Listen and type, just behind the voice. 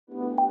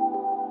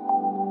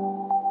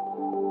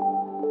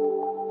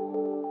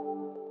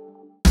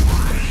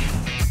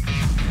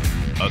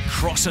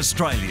Across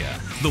Australia,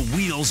 the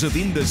wheels of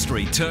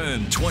industry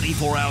turn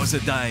 24 hours a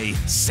day,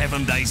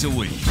 7 days a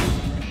week.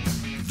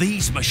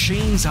 These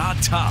machines are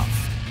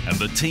tough, and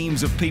the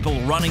teams of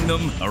people running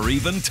them are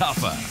even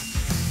tougher.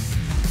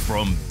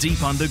 From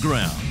deep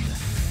underground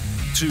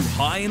to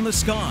high in the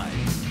sky,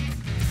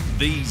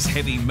 these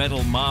heavy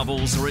metal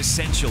marvels are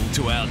essential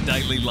to our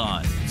daily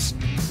lives.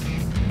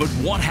 But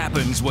what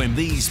happens when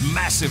these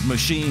massive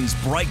machines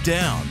break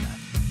down?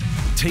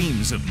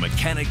 Teams of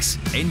mechanics,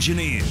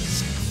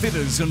 engineers,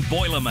 fitters and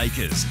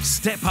boilermakers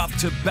step up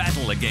to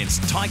battle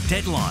against tight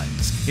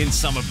deadlines in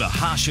some of the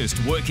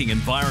harshest working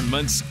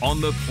environments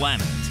on the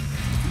planet.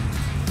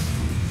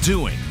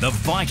 Doing the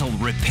vital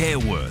repair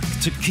work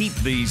to keep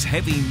these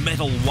heavy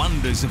metal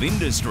wonders of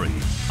industry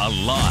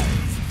alive.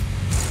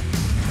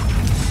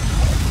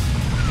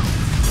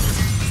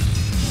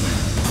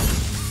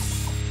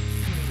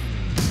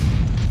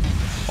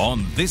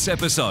 On this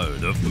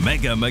episode of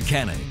Mega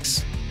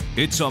Mechanics,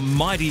 it's a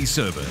mighty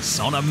service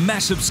on a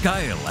massive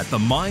scale at the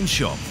mine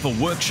shop for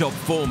workshop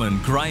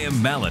foreman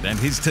Graham Mallett and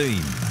his team.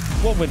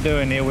 What we're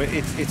doing here,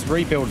 it's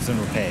rebuilds and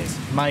repairs,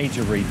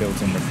 major rebuilds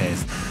and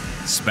repairs.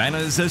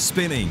 Spanners are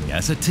spinning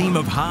as a team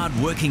of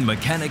hard-working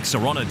mechanics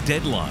are on a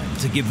deadline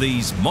to give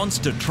these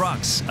monster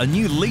trucks a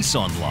new lease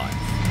on life.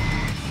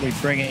 We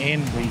bring it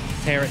in, we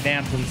tear it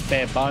down to its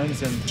bare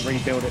bones and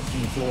rebuild it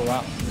from the floor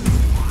up.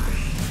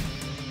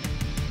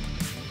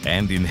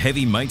 And in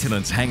heavy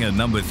maintenance hangar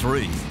number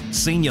 3,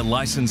 senior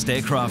licensed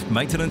aircraft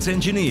maintenance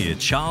engineer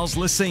Charles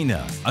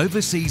Lacina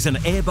oversees an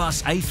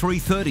Airbus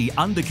A330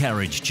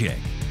 undercarriage check.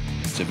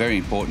 It's a very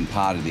important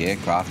part of the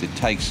aircraft. It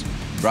takes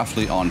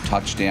roughly on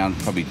touchdown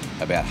probably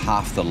about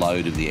half the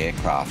load of the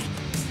aircraft.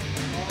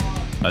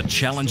 A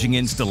challenging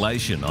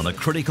installation on a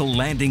critical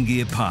landing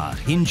gear part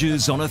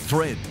hinges on a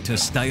thread to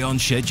stay on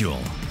schedule.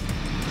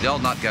 The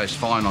old nut goes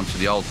fine onto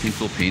the old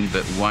pintle pin,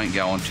 but won't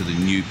go onto the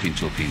new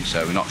pintle pin,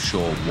 so we're not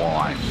sure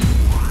why.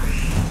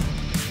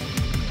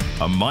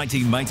 A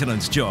mighty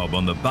maintenance job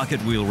on the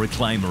bucket wheel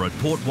reclaimer at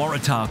Port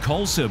Waratah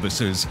Coal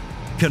Services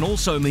can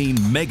also mean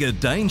mega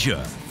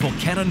danger for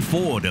Cannon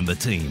Ford and the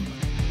team.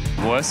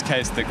 The worst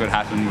case that could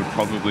happen would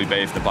probably be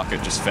if the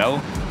bucket just fell.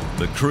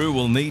 The crew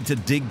will need to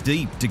dig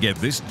deep to get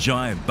this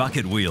giant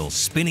bucket wheel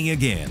spinning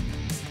again.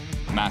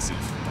 Massive.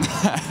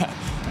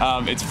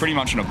 It's pretty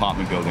much an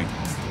apartment building.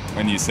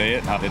 When you see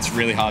it, it's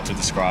really hard to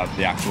describe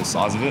the actual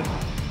size of it.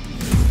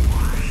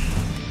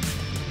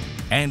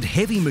 And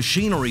heavy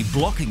machinery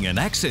blocking an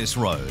access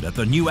road at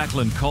the New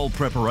Acland Coal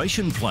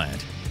Preparation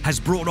Plant has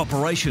brought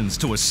operations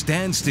to a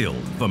standstill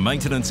for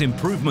Maintenance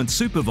Improvement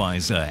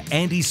Supervisor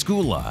Andy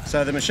Schooler.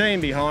 So the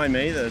machine behind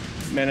me, the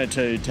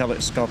Manitou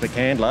telescopic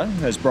handler,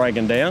 has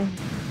broken down.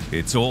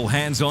 It's all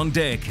hands on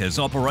deck as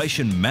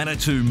Operation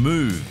Manitou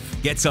Move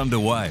gets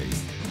underway.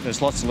 There's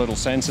lots of little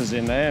sensors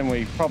in there, and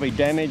we probably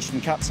damaged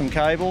and cut some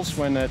cables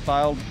when it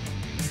failed.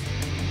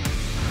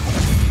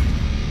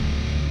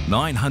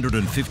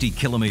 950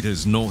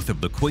 kilometres north of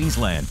the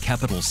Queensland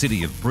capital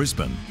city of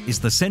Brisbane is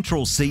the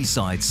central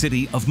seaside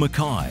city of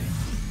Mackay.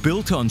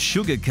 Built on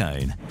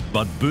sugarcane,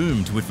 but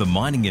boomed with the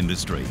mining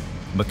industry,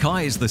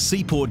 Mackay is the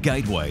seaport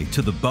gateway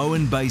to the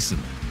Bowen Basin,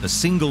 the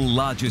single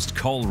largest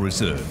coal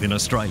reserve in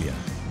Australia.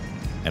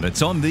 And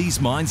it's on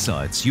these mine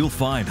sites you'll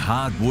find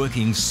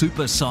hard-working,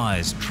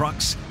 super-sized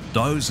trucks,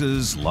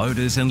 dozers,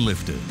 loaders and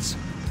lifters.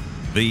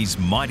 These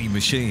mighty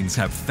machines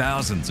have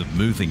thousands of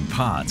moving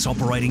parts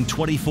operating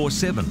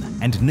 24/7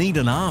 and need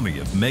an army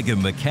of mega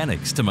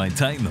mechanics to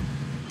maintain them.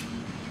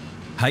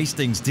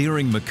 Hastings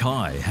Deering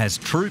Mackay has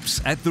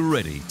troops at the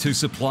ready to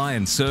supply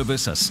and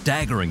service a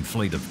staggering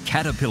fleet of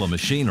Caterpillar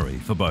machinery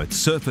for both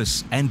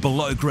surface and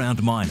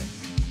below-ground mining.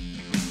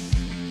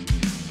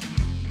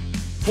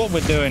 What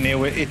we're doing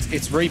here,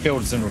 it's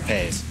rebuilds and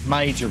repairs,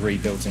 major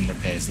rebuilds and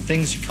repairs, the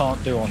things you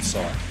can't do on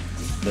site,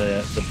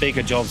 the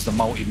bigger jobs, the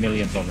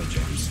multi-million-dollar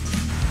jobs.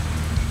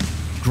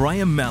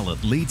 Graham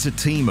Mallett leads a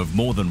team of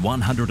more than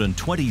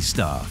 120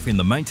 staff in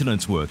the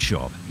maintenance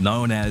workshop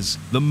known as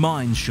the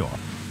Mine Shop.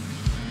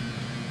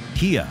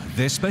 Here,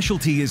 their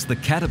specialty is the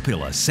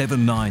Caterpillar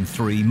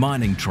 793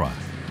 mining truck.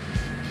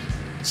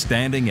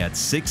 Standing at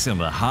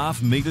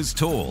 6.5 metres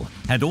tall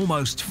and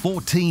almost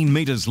 14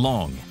 metres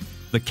long,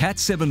 the Cat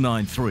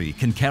 793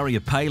 can carry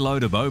a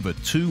payload of over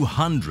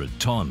 200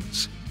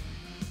 tonnes.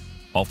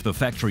 Off the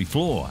factory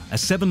floor, a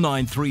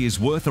 793 is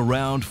worth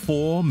around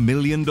 $4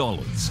 million.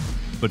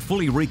 But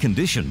fully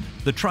reconditioned,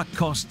 the truck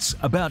costs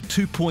about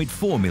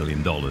 $2.4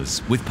 million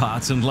with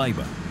parts and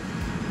labour.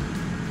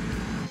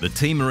 The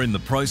team are in the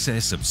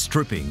process of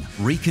stripping,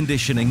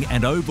 reconditioning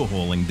and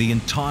overhauling the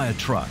entire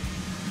truck.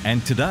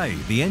 And today,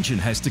 the engine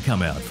has to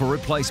come out for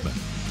replacement.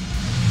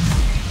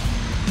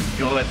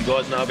 You want to let the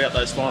guys know about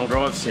those final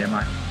drives? Yeah,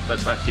 mate.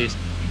 That's right, cheers.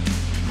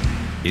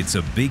 It's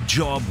a big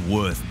job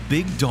worth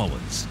big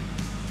dollars.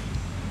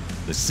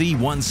 The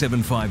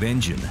C175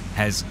 engine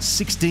has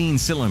 16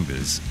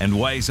 cylinders and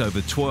weighs over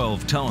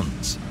 12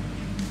 tonnes.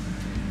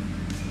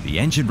 The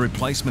engine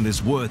replacement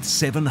is worth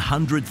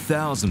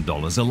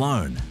 $700,000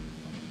 alone.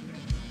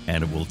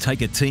 And it will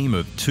take a team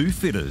of 2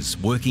 fitters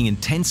working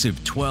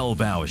intensive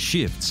 12-hour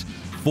shifts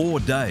 4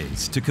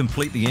 days to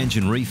complete the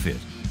engine refit.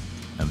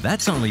 And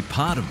that's only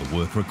part of the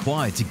work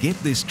required to get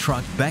this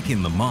truck back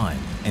in the mine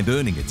and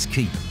earning its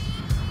keep.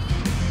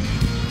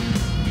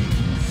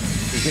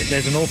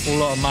 There's an awful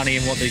lot of money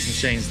in what these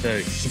machines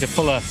do. To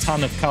pull a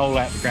ton of coal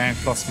out the ground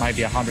costs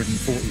maybe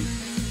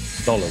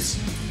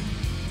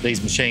 $140.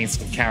 These machines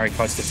can carry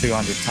close to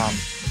 200 tonne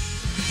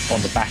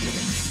on the back of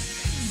them.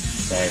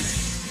 So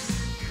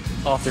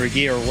after a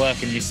year of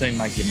working, you soon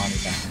make your money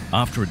back.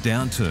 After a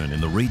downturn in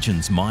the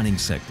region's mining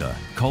sector,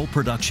 coal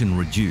production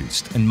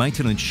reduced and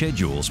maintenance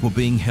schedules were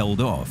being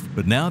held off.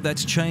 But now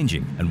that's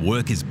changing and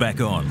work is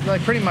back on. They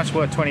pretty much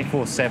work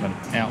 24/7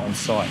 out on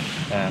site.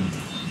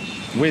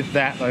 With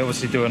that, they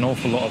obviously do an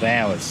awful lot of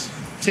hours,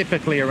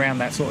 typically around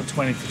that sort of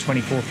 20 to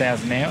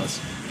 24,000 hours.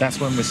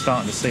 That's when we're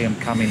starting to see them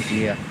come in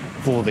here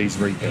for these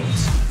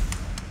rebuilds.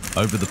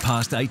 Over the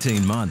past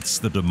 18 months,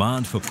 the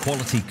demand for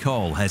quality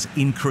coal has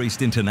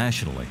increased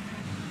internationally.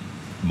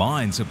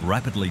 Mines have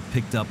rapidly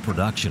picked up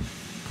production,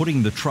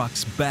 putting the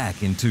trucks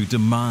back into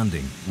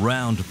demanding,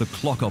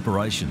 round-the-clock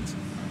operations.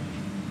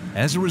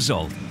 As a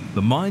result,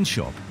 the mine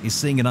shop is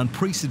seeing an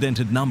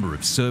unprecedented number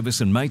of service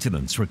and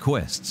maintenance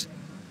requests.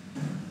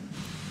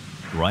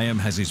 Graham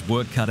has his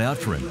work cut out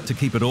for him to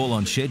keep it all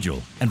on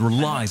schedule and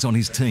relies on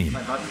his team.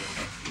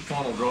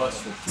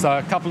 So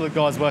a couple of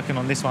guys working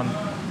on this one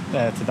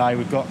today.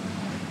 We've got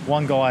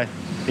one guy,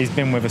 he's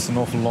been with us an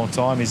awful long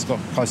time. He's got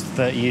close to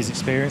 30 years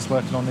experience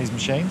working on these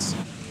machines.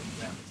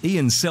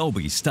 Ian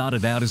Selby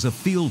started out as a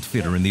field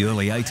fitter in the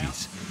early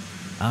 80s.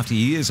 After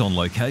years on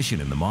location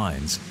in the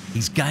mines,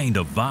 he's gained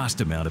a vast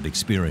amount of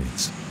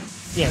experience.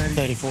 Yeah,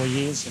 34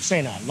 years. I've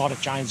seen a lot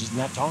of changes in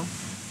that time.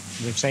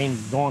 We've seen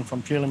gone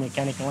from purely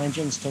mechanical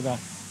engines to the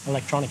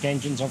electronic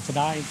engines of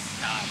today.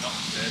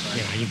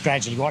 You know, you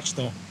gradually watch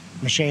the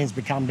machines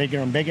become bigger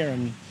and bigger,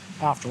 and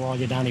after a while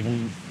you don't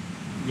even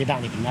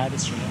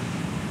notice. You know.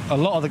 A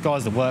lot of the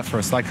guys that work for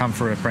us, they come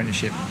through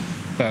apprenticeship,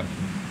 but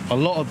a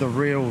lot of the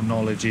real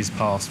knowledge is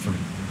passed from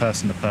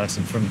person to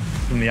person, from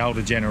the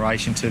older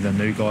generation to the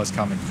new guys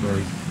coming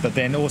through. But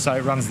then also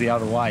it runs the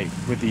other way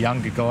with the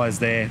younger guys.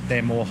 They're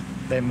more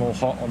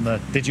hot on the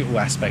digital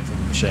aspect of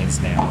the machines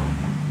now.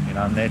 You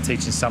know, and they're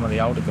teaching some of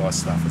the older guys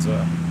stuff as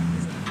well.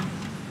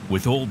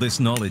 With all this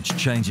knowledge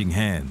changing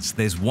hands,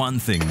 there's one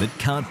thing that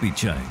can't be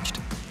changed,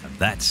 and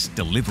that's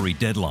delivery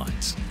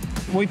deadlines.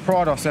 We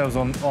pride ourselves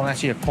on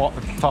actually a quite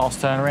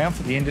fast turnaround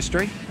for the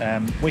industry.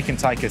 We can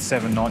take a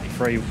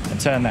 793 and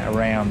turn that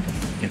around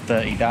in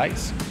 30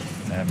 days.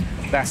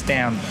 That's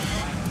down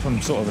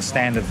from sort of the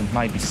standard of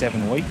maybe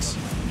 7 weeks.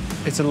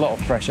 It's a lot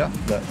of pressure,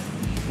 but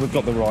we've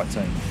got the right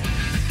team.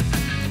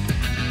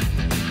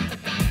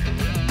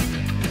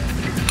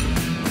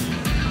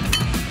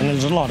 And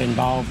there's a lot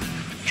involved.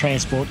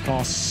 Transport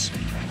costs,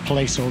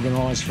 police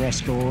organised for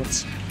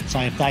escorts. So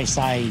if they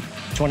say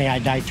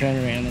 28-day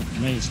turnaround, it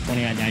means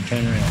 28-day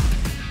turnaround.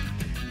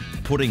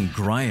 Putting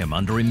Graham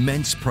under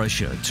immense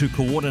pressure to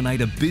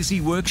coordinate a busy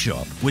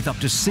workshop with up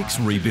to 6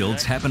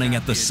 rebuilds happening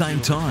at the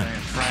same time.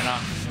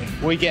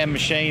 We get a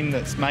machine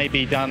that's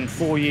maybe done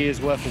 4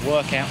 years worth of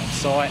work out on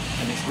site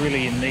and it's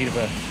really in need of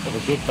a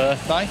good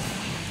birthday.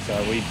 So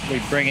we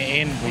bring it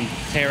in, we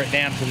tear it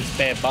down to its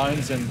bare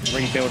bones and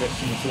rebuild it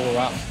from the floor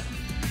up.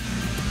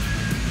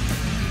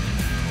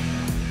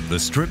 The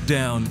strip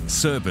down,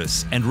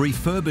 service and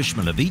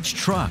refurbishment of each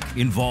truck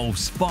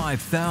involves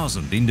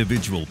 5,000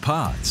 individual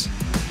parts.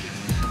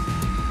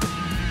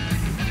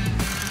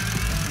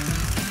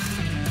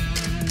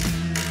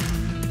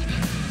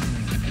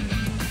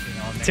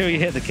 Until you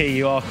hit the key,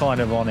 you are kind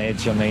of on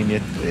edge. I mean,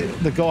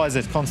 the guys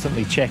are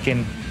constantly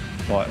checking,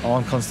 like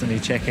I'm constantly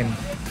checking.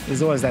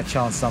 There's always that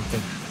chance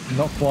something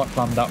not quite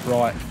plumbed up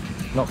right,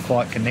 not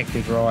quite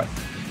connected right.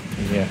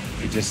 And yeah,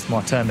 you just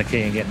might turn the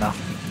key and get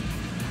nothing.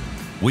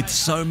 With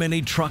so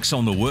many trucks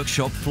on the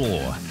workshop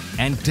floor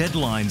and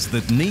deadlines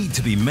that need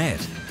to be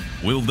met,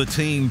 will the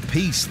team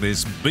piece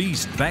this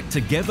beast back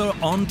together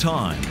on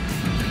time?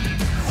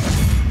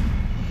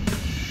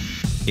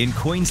 In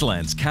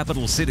Queensland's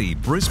capital city,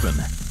 Brisbane,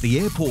 the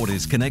airport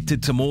is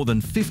connected to more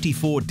than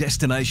 54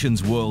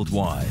 destinations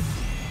worldwide.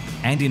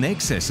 And in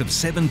excess of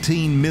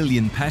 17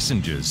 million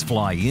passengers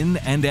fly in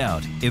and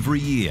out every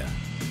year.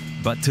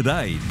 But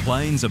today,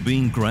 planes are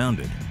being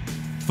grounded.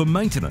 For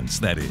maintenance,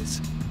 that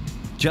is.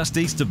 Just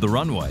east of the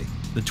runway,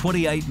 the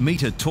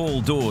 28-metre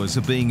tall doors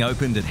are being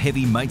opened at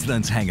Heavy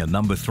Maintenance Hangar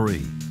number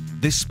 3.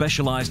 This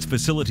specialised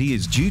facility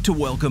is due to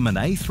welcome an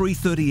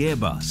A330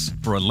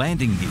 Airbus for a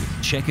landing gear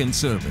check and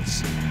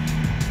service.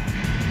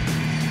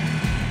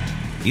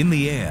 In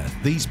the air,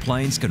 these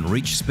planes can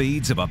reach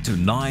speeds of up to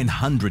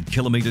 900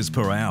 kilometres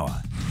per hour.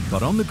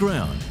 But on the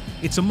ground,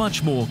 it's a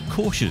much more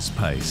cautious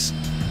pace.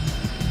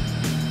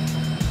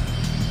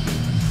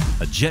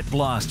 A jet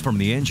blast from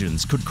the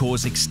engines could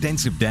cause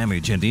extensive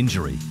damage and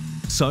injury.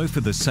 So for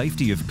the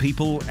safety of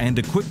people and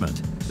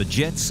equipment, the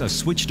jets are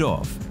switched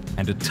off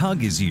and a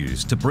tug is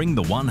used to bring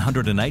the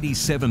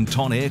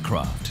 187-tonne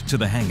aircraft to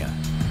the hangar.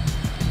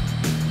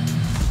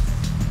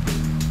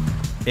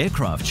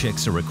 Aircraft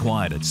checks are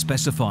required at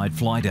specified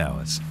flight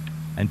hours.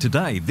 and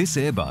today this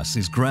Airbus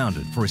is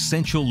grounded for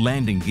essential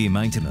landing gear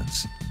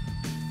maintenance.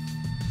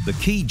 The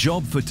key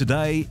job for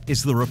today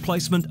is the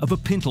replacement of a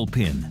pintle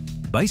pin,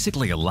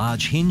 basically a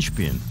large hinge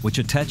pin which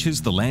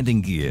attaches the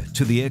landing gear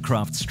to the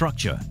aircraft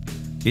structure.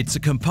 It's a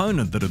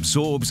component that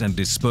absorbs and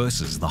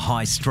disperses the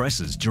high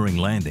stresses during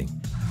landing,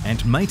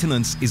 and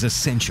maintenance is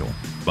essential.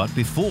 But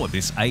before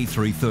this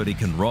A330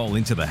 can roll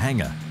into the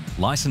hangar,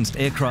 licensed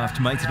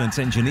aircraft maintenance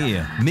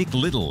engineer Mick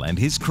Little and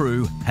his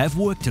crew have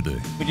work to do.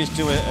 We just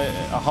do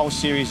a whole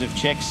series of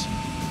checks,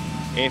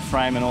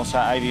 airframe and also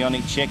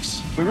avionic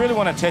checks. We really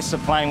want to test the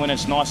plane when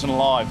it's nice and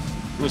live.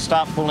 We'll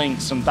start pulling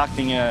some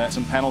ducting,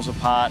 some panels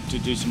apart to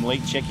do some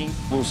leak checking.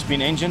 We'll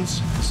spin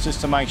engines. It's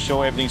just to make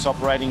sure everything's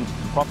operating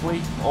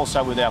properly.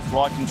 Also with our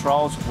flight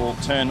controls, we'll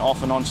turn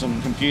off and on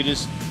some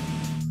computers.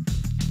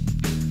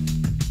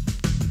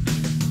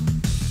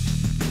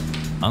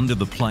 Under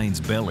the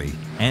plane's belly,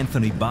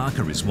 Anthony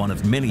Barker is one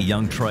of many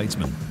young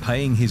tradesmen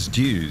paying his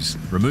dues,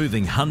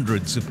 removing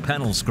hundreds of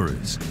panel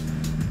screws.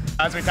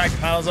 As we take the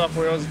panels off,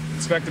 we always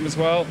inspect them as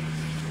well,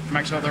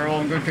 make sure they're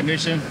all in good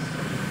condition.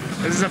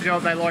 This is a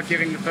job they like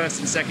giving the first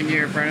and second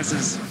year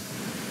apprentices.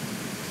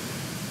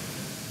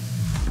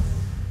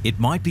 It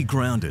might be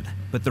grounded,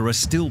 but there are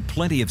still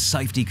plenty of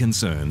safety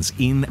concerns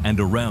in and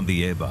around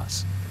the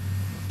Airbus.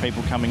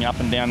 People coming up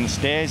and down the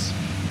stairs,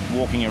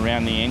 walking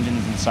around the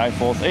engines and so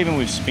forth, even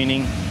with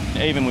spinning,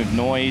 even with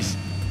noise.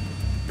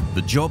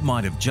 The job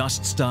might have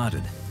just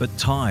started, but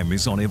time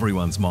is on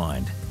everyone's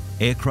mind.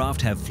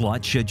 Aircraft have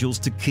flight schedules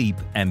to keep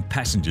and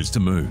passengers to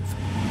move.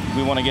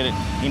 We want to get it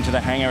into the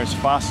hangar as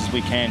fast as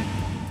we can.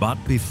 But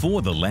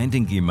before the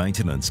landing gear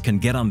maintenance can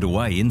get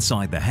underway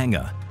inside the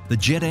hangar, the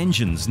jet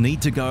engines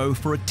need to go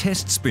for a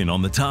test spin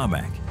on the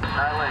tarmac. No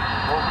leaks,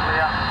 all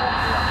clear, all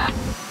clear.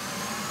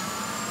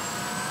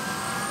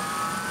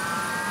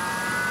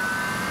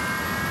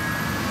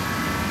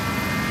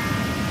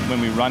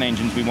 When we run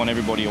engines, we want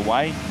everybody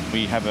away.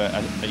 We have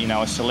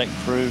a select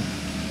crew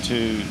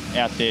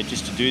out there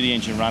just to do the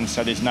engine run,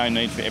 so there's no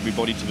need for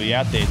everybody to be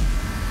out there.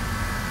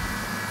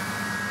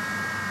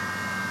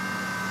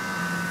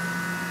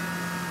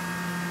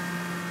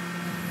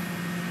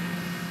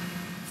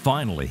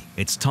 Finally,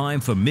 it's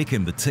time for Mick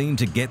and the team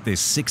to get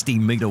this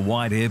 60-metre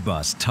wide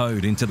Airbus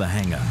towed into the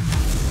hangar.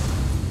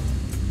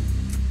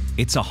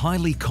 It's a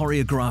highly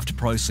choreographed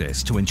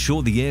process to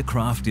ensure the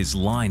aircraft is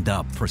lined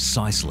up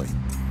precisely.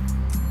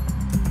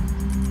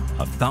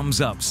 A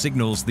thumbs up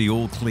signals the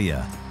all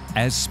clear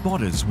as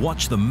spotters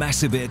watch the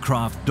massive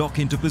aircraft dock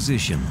into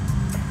position.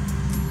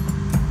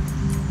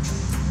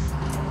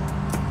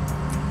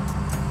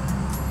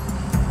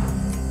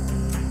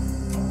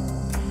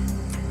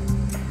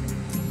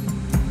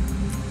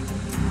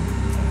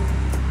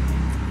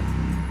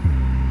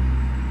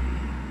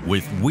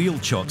 With wheel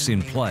chocks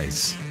in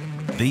place,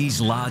 these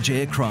large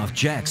aircraft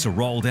jacks are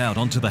rolled out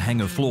onto the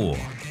hangar floor.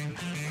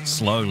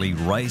 Slowly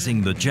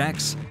raising the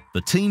jacks,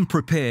 the team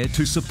prepare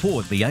to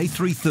support the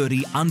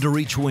A330 under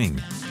each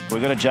wing.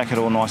 We've got to jack it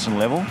all nice and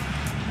level,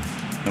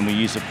 and we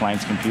use the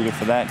plane's computer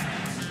for that.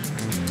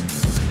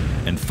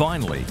 And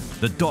finally,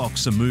 the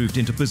docks are moved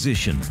into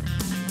position.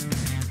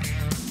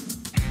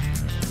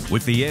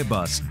 With the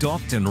Airbus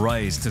docked and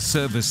raised to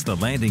service the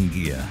landing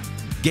gear,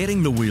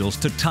 getting the wheels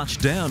to touch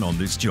down on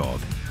this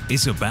job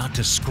is about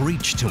to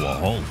screech to a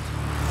halt.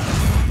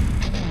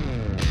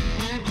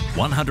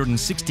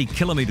 160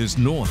 kilometres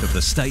north of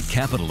the state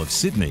capital of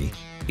Sydney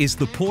is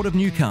the Port of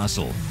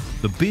Newcastle,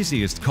 the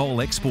busiest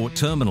coal export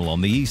terminal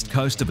on the east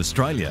coast of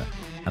Australia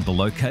and the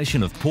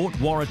location of Port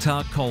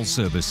Waratah Coal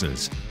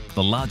Services,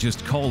 the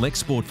largest coal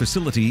export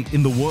facility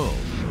in the world.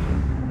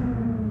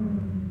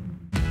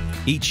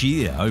 Each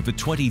year, over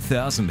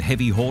 20,000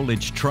 heavy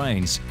haulage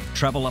trains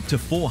travel up to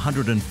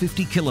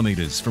 450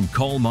 kilometres from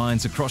coal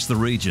mines across the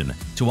region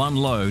to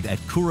unload at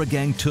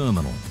Kooragang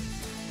Terminal.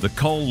 The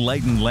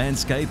coal-laden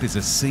landscape is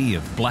a sea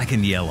of black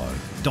and yellow,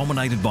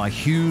 dominated by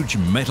huge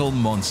metal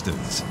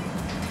monsters.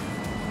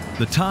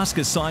 The task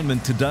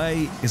assignment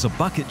today is a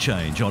bucket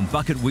change on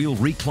bucket wheel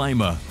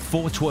reclaimer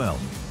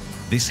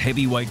 412. This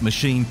heavyweight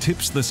machine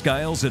tips the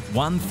scales at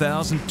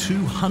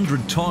 1,200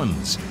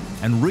 tonnes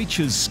and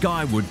reaches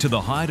skyward to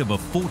the height of a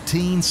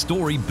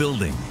 14-storey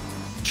building.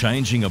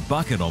 Changing a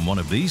bucket on one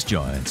of these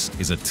giants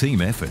is a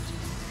team effort.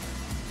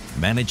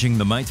 Managing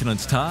the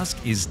maintenance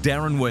task is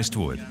Darren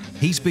Westwood.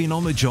 He's been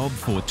on the job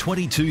for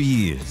 22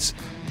 years.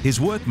 His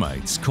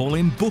workmates call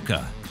him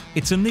Booker.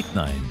 It's a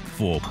nickname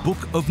for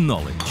Book of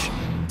Knowledge.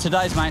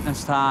 Today's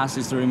maintenance task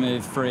is to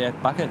remove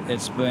free-out bucket.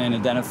 It's been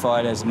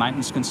identified as a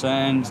maintenance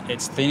concern.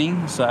 It's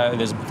thinning, so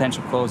there's a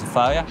potential cause of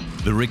failure.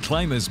 The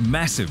reclaimer's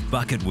massive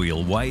bucket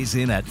wheel weighs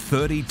in at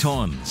 30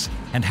 tonnes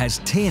and has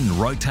 10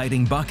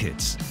 rotating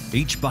buckets,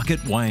 each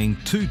bucket weighing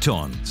 2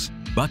 tonnes.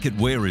 Bucket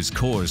wear is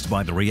caused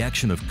by the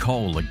reaction of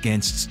coal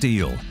against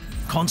steel.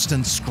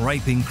 Constant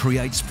scraping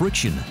creates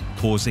friction,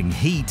 causing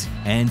heat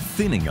and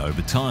thinning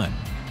over time.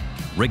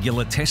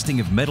 Regular testing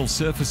of metal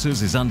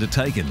surfaces is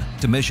undertaken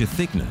to measure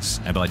thickness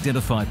and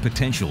identify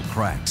potential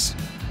cracks.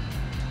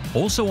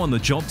 Also on the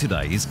job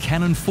today is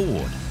Cannon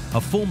Ford, a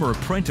former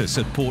apprentice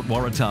at Port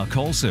Waratah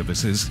Coal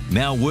Services,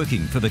 now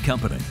working for the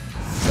company.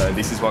 So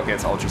this is what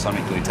gets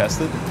ultrasonically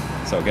tested.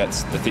 So it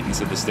gets the thickness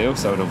of the steel,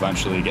 so it'll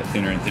eventually get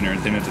thinner and thinner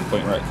and thinner to the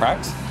point where it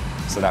cracks.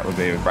 So that would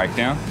be a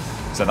breakdown.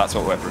 So that's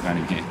what we're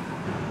preventing here.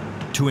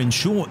 To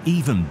ensure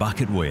even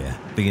bucket wear,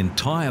 the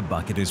entire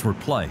bucket is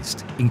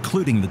replaced,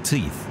 including the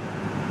teeth.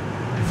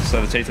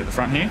 So the teeth at the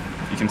front here,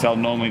 you can tell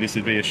normally this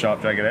would be a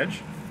sharp jagged edge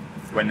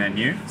when they're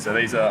new. So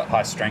these are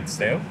high strength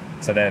steel,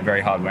 so they're very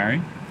hard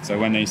wearing. So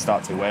when these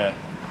start to wear,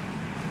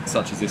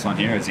 such as this one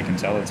here, as you can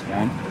tell it's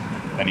worn,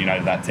 then you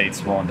know that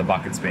teeth's worn, the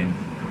bucket's been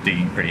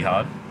digging pretty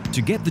hard.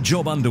 To get the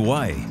job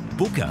underway,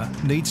 Booker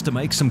needs to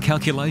make some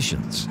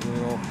calculations.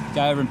 We'll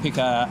go over and pick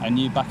a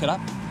new bucket up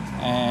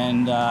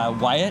and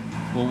weigh it.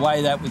 We'll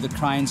weigh that with the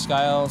crane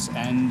scales,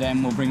 and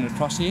then we'll bring it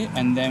across here,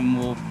 and then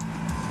we'll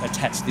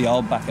attach the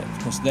old bucket,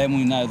 because then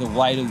we know the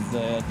weight of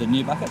the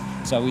new bucket,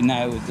 so we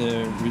know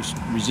the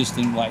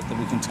resistant weight that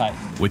we can take.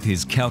 With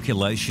his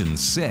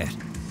calculations set,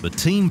 the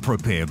team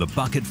prepare the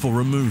bucket for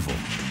removal.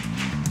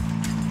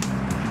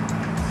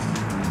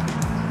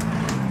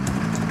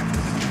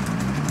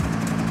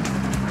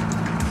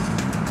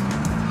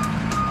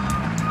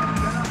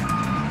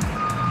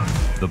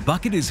 The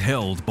bucket is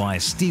held by a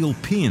steel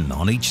pin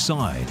on each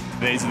side.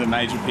 These are the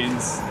major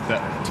pins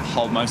that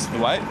hold most of the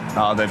weight.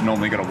 They've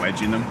normally got a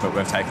wedge in them, but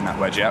we've taken that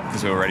wedge out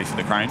because we were ready for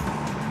the crane.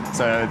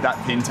 So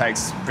that pin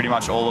takes pretty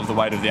much all of the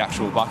weight of the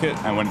actual bucket,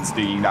 and when it's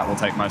digging, that will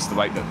take most of the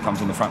weight that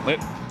comes on the front lip.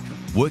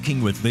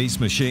 Working with these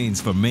machines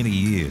for many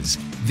years,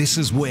 this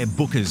is where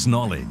Booker's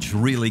knowledge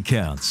really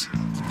counts.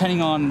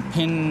 Depending on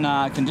pin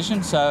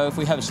condition, so if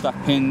we have a stuck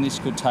pin, this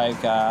could take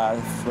 3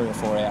 or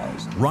 4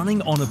 hours.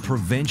 Running on a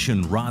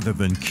prevention rather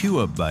than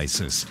cure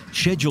basis,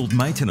 scheduled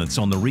maintenance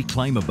on the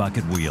reclaimer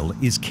bucket wheel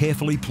is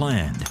carefully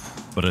planned.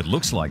 But it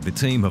looks like the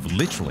team have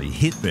literally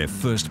hit their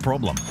first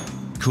problem.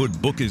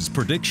 Could Booker's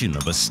prediction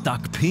of a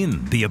stuck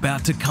pin be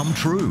about to come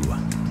true?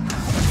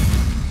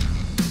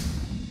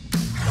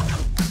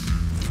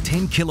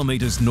 10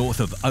 kilometres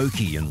north of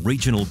Oakey in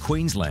regional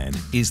Queensland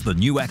is the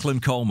New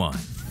Acland Coal Mine,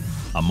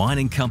 a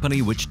mining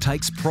company which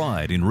takes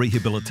pride in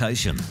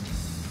rehabilitation.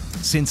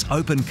 Since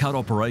open cut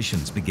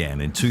operations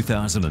began in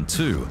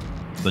 2002,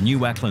 the New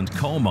Acland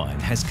Coal Mine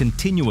has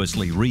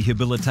continuously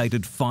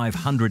rehabilitated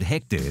 500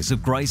 hectares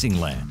of grazing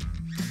land,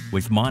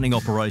 with mining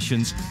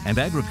operations and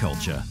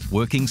agriculture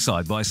working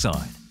side by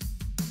side.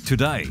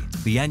 Today,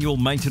 the annual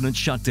maintenance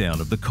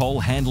shutdown of the coal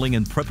handling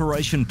and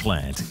preparation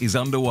plant is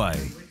underway.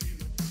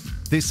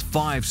 This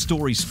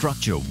 5-storey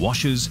structure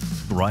washes,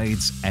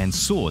 grades and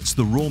sorts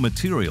the raw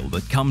material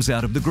that comes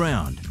out of the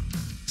ground,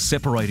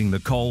 separating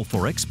the coal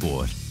for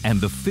export and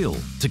the fill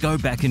to go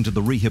back into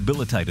the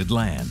rehabilitated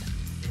land.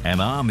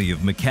 An army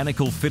of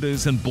mechanical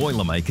fitters and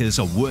boilermakers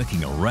are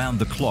working around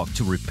the clock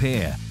to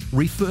repair,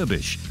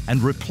 refurbish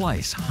and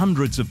replace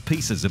hundreds of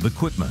pieces of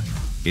equipment.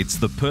 It's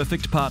the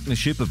perfect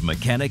partnership of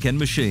mechanic and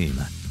machine,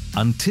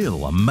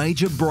 until a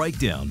major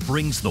breakdown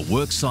brings the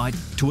worksite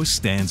to a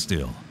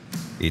standstill.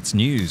 It's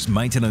news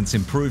Maintenance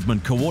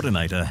Improvement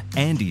Coordinator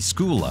Andy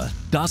Schooler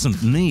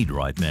doesn't need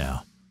right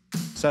now.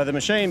 So the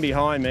machine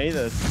behind me,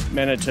 the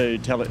Manitou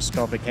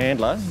telescopic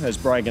handler, has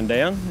broken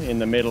down in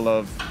the middle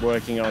of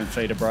working on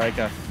feeder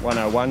breaker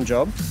 101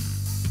 job.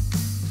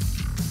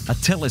 A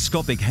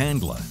telescopic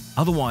handler,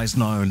 otherwise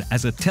known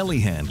as a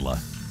telehandler,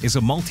 is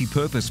a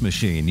multi-purpose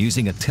machine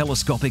using a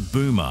telescopic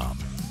boom arm.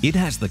 It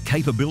has the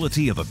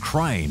capability of a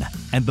crane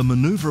and the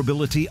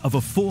manoeuvrability of a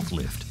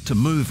forklift to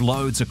move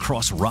loads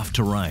across rough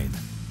terrain.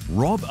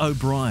 Rob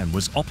O'Brien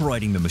was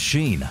operating the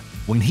machine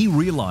when he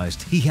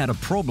realised he had a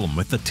problem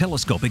with the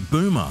telescopic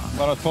boom arm.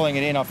 When I was pulling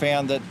it in, I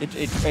found that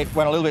it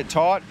went a little bit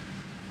tight,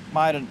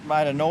 made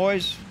a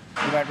noise.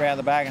 We went round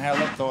the back and had a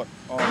look, thought,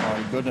 oh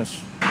my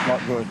goodness, not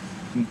good.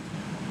 And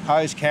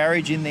hose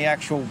carriage in the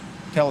actual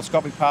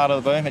telescopic part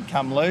of the boom had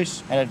come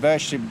loose, and it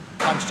virtually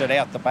punched it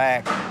out the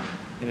back.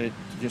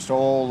 Just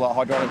all the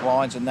hydraulic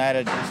lines and that,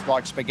 it's just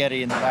like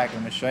spaghetti in the back of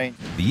the machine.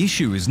 The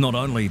issue is not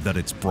only that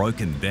it's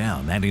broken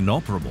down and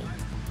inoperable,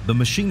 the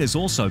machine is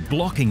also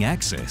blocking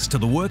access to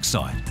the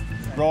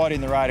worksite. Right in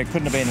the road, it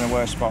couldn't have been in a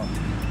worse spot,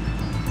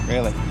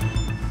 really.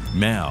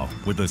 Now,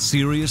 with a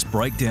serious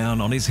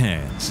breakdown on his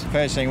hands.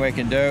 First thing we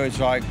can do is,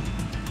 like,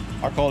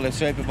 I call the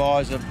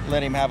supervisor,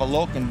 let him have a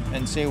look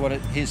and see what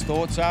his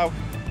thoughts are.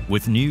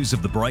 With news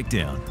of the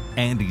breakdown,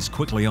 Andy's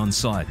quickly on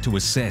site to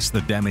assess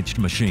the damaged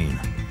machine.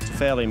 It's a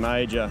fairly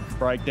major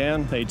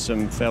breakdown, needs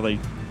some fairly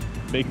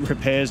big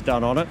repairs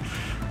done on it.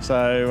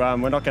 So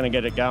we're not going to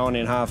get it going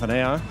in half an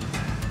hour.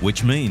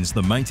 Which means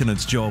the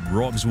maintenance job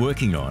Rob's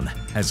working on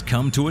has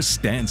come to a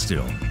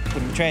standstill.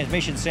 The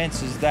transmission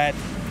senses that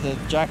the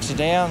jacks are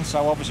down,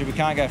 so obviously we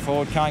can't go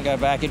forward, can't go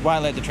back. It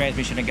won't let the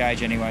transmission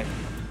engage anyway.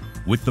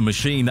 With the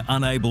machine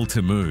unable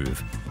to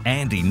move,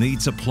 Andy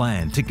needs a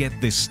plan to get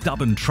this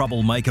stubborn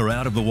troublemaker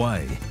out of the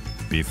way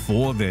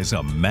before there's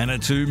a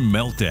Manitou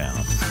meltdown.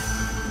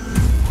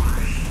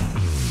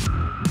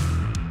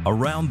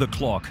 Around the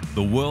clock,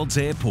 the world's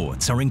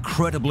airports are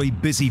incredibly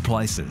busy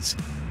places,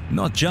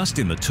 not just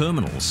in the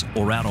terminals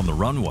or out on the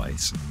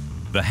runways.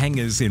 The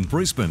hangars in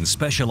Brisbane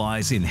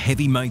specialise in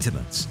heavy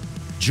maintenance.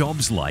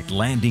 Jobs like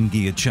landing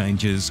gear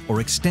changes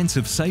or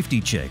extensive safety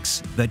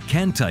checks that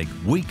can take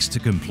weeks to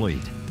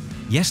complete.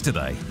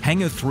 Yesterday,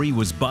 Hangar 3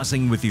 was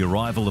buzzing with the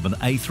arrival of an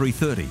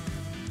A330.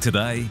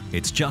 Today,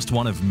 it's just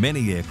one of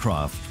many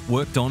aircraft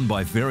worked on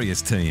by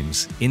various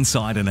teams,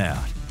 inside and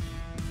out.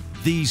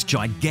 These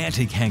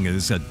gigantic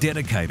hangars are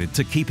dedicated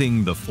to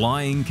keeping the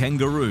flying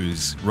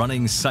kangaroos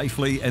running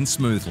safely and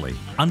smoothly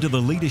under the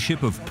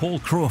leadership of Paul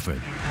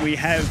Crawford. We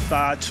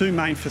have two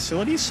main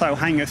facilities, so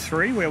Hangar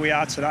 3, where we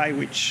are today,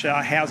 which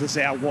houses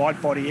our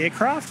wide-body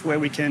aircraft, where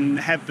we can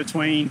have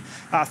between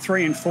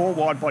 3 and 4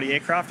 wide-body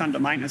aircraft under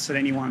maintenance at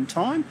any one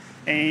time,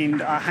 and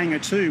Hangar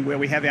 2, where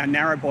we have our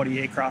narrow-body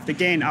aircraft,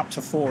 again up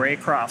to 4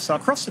 aircraft. So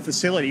across the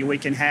facility we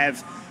can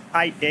have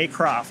 8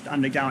 aircraft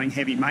undergoing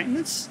heavy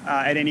maintenance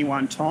at any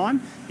one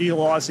time,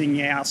 utilising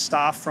our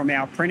staff from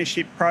our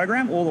apprenticeship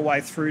program all the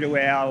way through to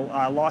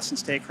our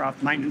licensed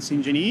aircraft maintenance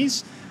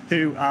engineers,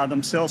 who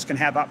themselves can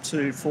have up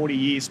to 40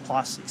 years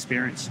plus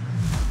experience.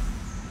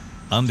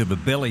 Under the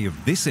belly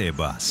of this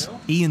Airbus,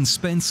 Ian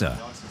Spencer,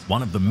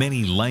 one of the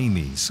many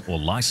LAMEs, or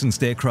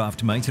licensed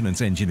aircraft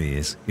maintenance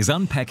engineers, is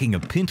unpacking a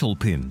pintle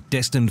pin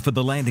destined for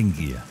the landing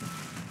gear.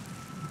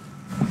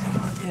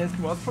 Yeah,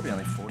 well, it's probably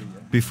only 40. Yeah.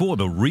 Before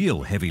the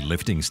real heavy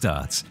lifting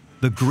starts,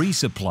 the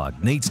greaser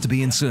plug needs to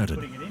be inserted.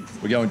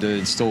 We're going to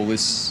install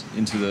this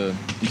into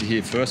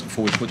here first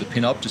before we put the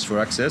pin up, just for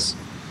access.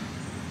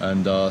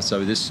 And so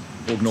we're just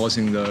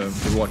organising the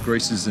right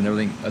greases and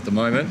everything at the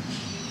moment.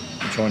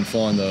 We're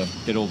trying to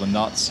get all the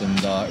nuts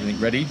and everything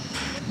ready.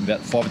 In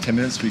about 5 or 10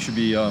 minutes, we should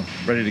be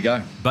ready to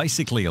go.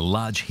 Basically a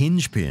large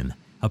hinge pin,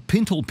 a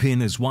pintle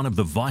pin is one of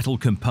the vital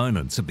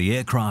components of the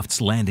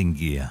aircraft's landing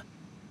gear.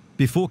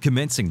 Before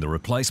commencing the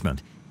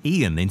replacement,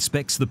 Ian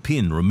inspects the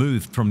pin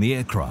removed from the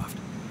aircraft.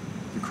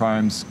 The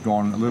chrome's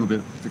gone a little bit.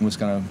 I think we're just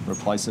going to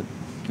replace it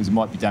because it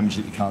might be damaged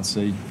that you can't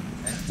see.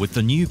 With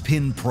the new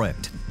pin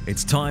prepped,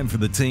 it's time for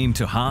the team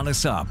to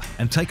harness up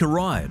and take a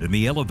ride in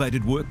the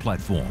elevated work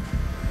platform.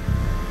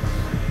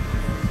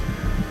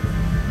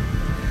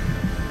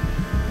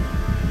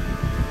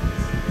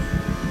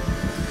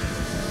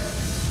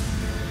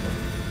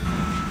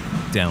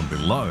 Down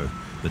below,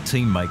 the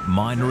team make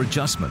minor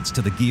adjustments to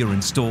the gear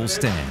install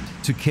stand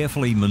to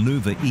carefully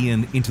manoeuvre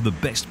Ian into the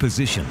best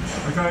position.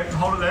 Okay,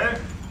 hold it there.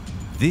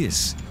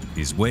 This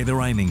is where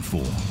they're aiming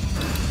for.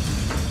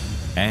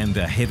 And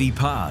a heavy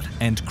part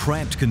and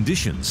cramped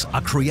conditions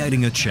are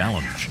creating a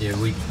challenge. Yeah,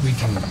 we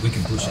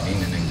can push it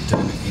in and then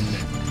turn it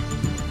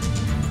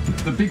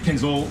in. The big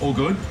pin's all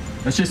good.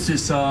 It's just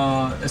this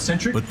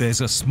eccentric. But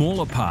there's a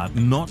smaller part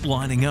not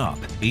lining up.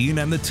 Ian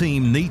and the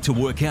team need to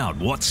work out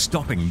what's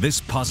stopping this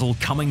puzzle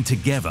coming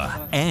together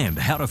and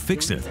how to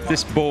fix it.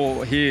 This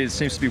ball here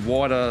seems to be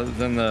wider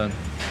than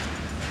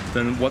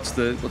what's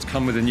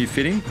come with the new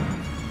fitting.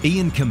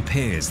 Ian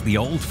compares the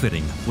old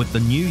fitting with the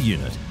new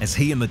unit as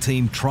he and the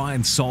team try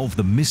and solve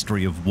the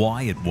mystery of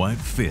why it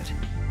won't fit.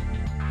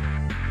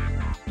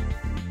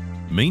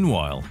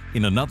 Meanwhile,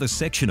 in another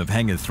section of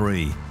Hangar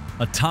 3,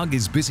 a tug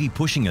is busy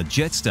pushing a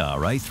Jetstar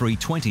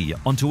A320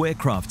 onto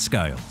aircraft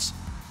scales.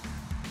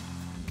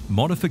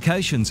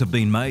 Modifications have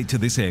been made to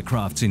this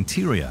aircraft's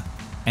interior,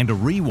 and a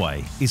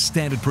reweight is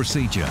standard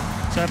procedure.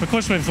 So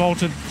because we've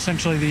vaulted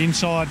essentially the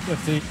inside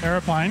of the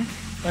aeroplane,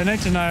 they need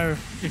to know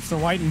if the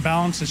weight and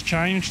balance has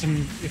changed and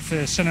if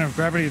the centre of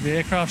gravity of the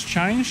aircraft's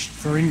changed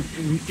for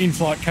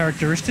in-flight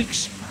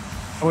characteristics.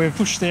 We've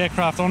pushed the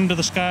aircraft onto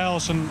the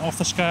scales and off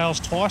the scales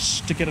twice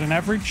to get an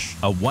average.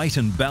 A weight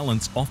and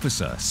balance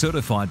officer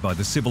certified by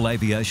the Civil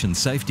Aviation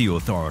Safety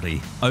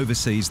Authority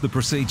oversees the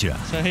procedure.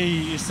 So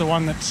he is the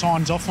one that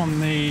signs off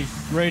on the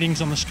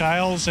readings on the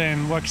scales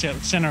and works out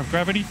the centre of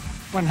gravity.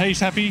 When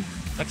he's happy,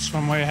 that's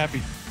when we're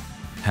happy.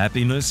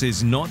 Happiness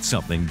is not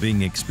something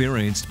being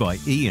experienced by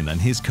Ian and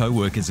his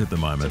co-workers at the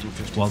moment,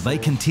 while they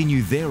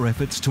continue their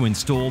efforts to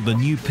install the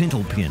new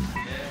pintle pin.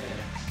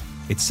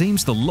 It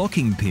seems the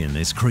locking pin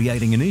is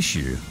creating an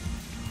issue,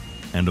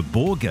 and a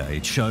bore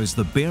gauge shows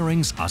the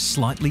bearings are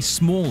slightly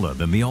smaller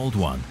than the old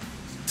one.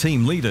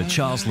 Team leader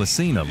Charles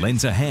Lacina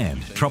lends a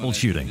hand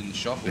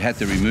troubleshooting. We had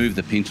to remove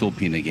the pintle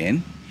pin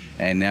again,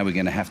 and now we're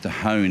going to have to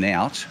hone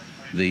out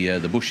the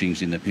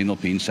bushings in the pintle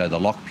pin so the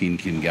lock pin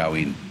can go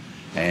in.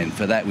 And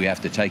for that we have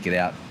to take it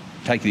out,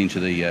 take it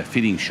into the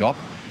fitting shop,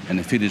 and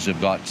the fitters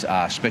have got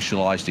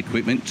specialised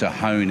equipment to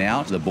hone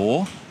out the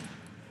bore.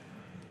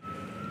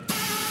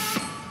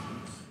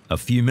 A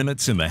few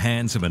minutes in the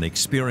hands of an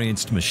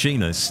experienced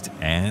machinist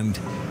and...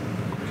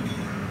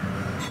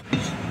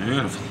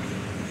 Beautiful.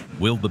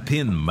 Will the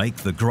pin make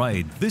the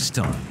grade this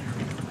time?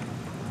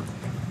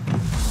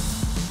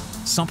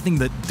 Something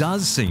that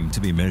does seem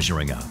to be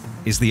measuring up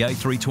is the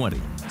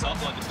A320.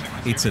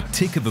 It's a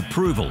tick of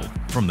approval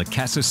from the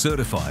CASA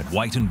certified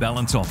weight and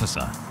balance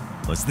officer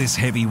as this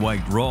heavy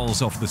weight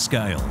rolls off the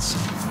scales.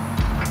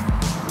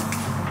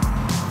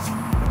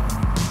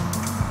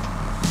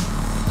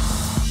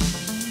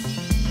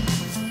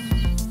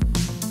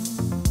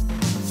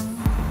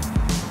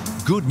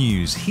 Good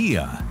news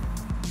here,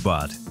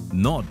 but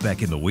not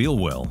back in the wheel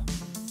well.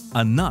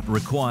 A nut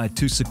required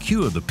to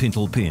secure the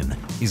pintle pin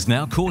is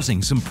now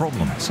causing some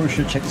problems. So we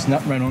should check this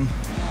nut ran on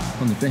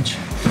the bench.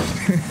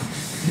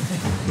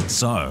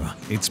 So,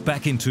 it's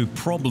back into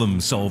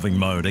problem-solving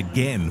mode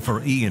again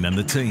for Ian and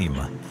the team.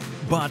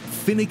 But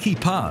finicky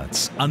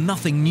parts are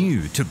nothing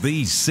new to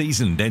these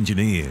seasoned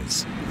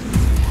engineers.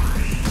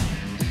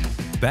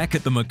 Back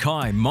at the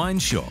Mackay mine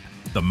shop,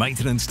 the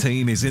maintenance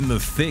team is in the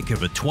thick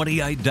of a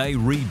 28-day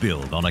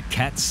rebuild on a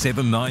Cat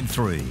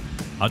 793,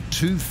 a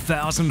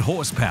 2,000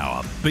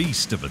 horsepower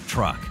beast of a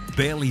truck,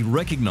 barely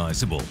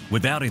recognisable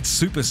without its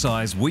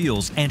supersized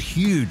wheels and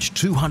huge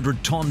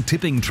 200-ton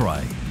tipping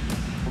tray.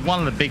 One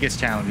of the biggest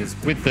challenges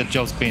with the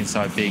jobs being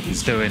so big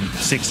is doing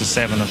 6 or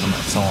 7 of them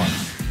at a time.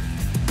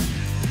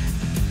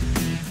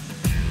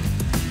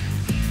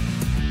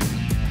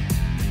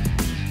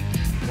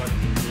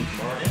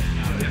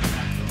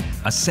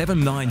 A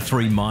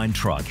 793 mine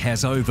truck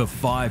has over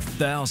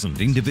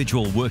 5,000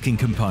 individual working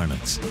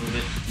components.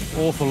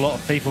 Awful lot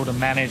of people to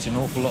manage, an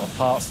awful lot of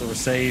parts to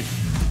receive.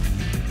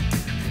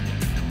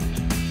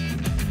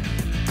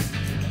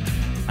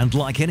 And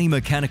like any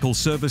mechanical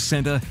service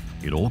centre,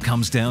 it all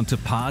comes down to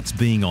parts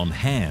being on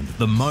hand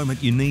the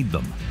moment you need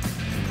them.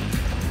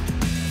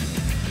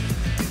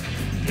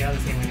 The other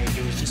thing we need to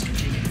do is just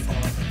continue to follow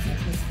up on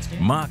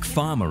forklift. Mark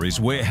Farmer is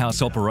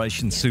warehouse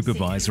operations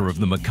supervisor of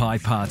the Mackay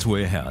Parts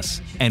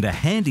Warehouse and a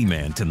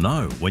handyman to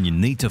know when you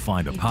need to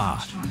find a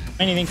part.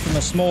 Anything from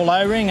a small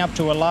O-ring up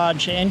to a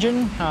large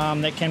engine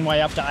that can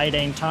weigh up to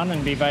 18 tonne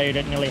and be valued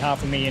at nearly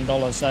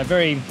 $500,000. So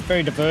very,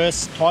 very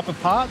diverse type of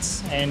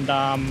parts, and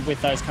with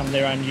those come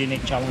their own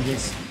unique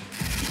challenges.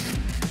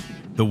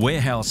 The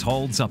warehouse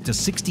holds up to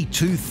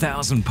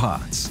 62,000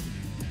 parts.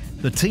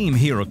 The team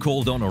here are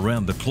called on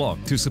around the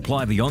clock to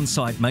supply the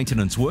on-site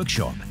maintenance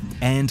workshop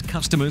and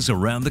customers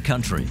around the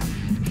country.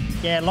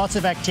 Yeah, lots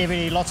of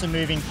activity, lots of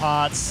moving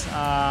parts,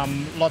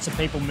 lots of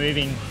people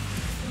moving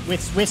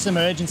with some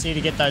urgency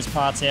to get those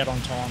parts out on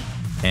time.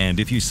 And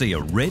if you see a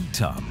red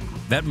tub,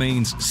 that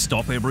means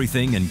stop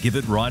everything and give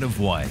it right of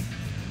way.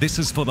 This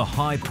is for the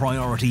high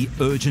priority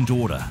urgent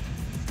order.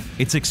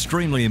 It's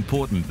extremely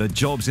important that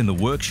jobs in the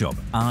workshop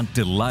aren't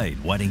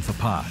delayed waiting for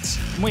parts.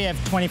 We have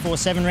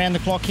 24/7 round the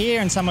clock here,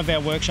 and some of our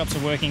workshops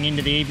are working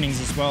into the evenings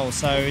as well.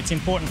 So it's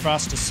important for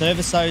us to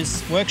service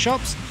those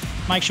workshops,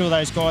 make sure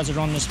those guys are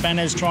on the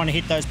spanners trying to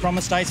hit those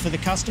promise dates for the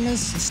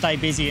customers, stay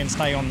busy and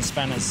stay on the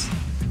spanners.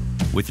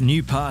 With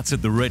new parts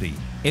at the ready,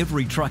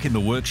 every truck in the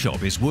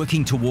workshop is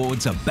working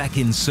towards a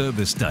back-in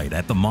service date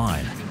at the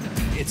mine.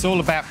 It's all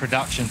about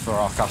production for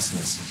our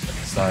customers.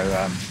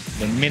 So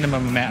the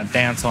minimum amount of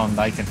downtime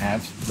they can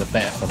have, the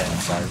better for them.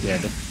 So yeah,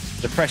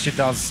 the pressure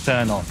does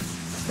turn on,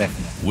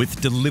 definitely. With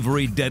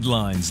delivery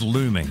deadlines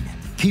looming,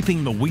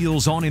 keeping the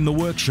wheels on in the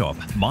workshop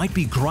might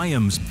be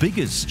Graham's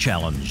biggest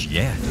challenge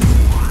yet.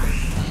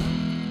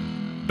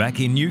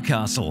 Back in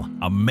Newcastle,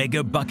 a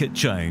mega bucket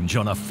change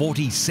on a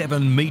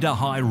 47-metre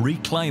high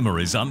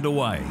reclaimer is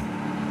underway.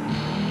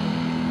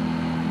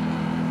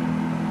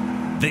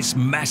 This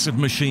massive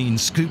machine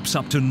scoops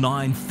up to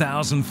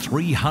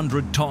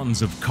 9,300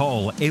 tonnes of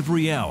coal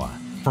every hour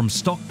from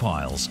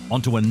stockpiles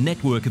onto a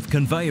network of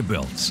conveyor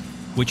belts,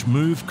 which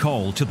move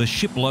coal to the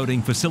ship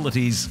loading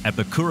facilities at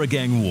the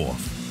Kooragang Wharf.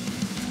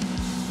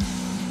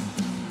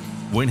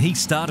 When he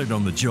started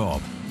on the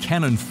job,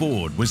 Cannon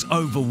Ford was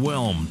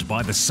overwhelmed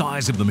by the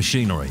size of the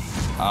machinery.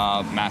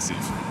 Massive.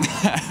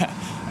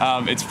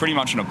 It's pretty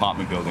much an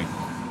apartment building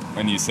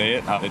when you see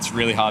it. It's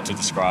really hard to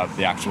describe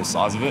the actual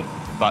size of it.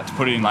 But to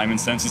put it in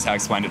layman's terms, is how I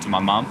explained it to my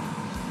mum.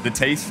 The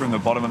teeth from the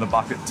bottom of the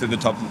bucket to the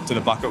top to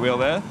the bucket wheel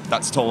there,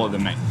 that's taller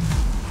than me.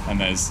 And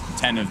there's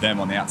 10 of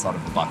them on the outside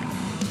of the bucket.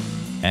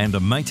 And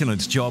a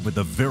maintenance job at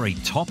the very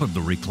top of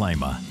the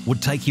reclaimer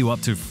would take you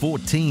up to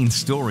 14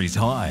 stories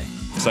high.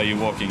 So you're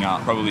walking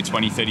up probably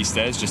 20, 30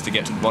 stairs just to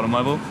get to the bottom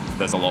level.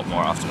 There's a lot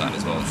more after that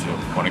as well if you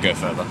want to go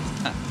further.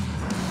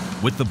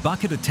 With the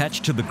bucket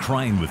attached to the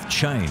crane with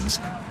chains,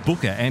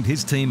 Booker and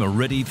his team are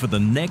ready for the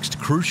next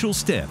crucial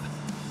step: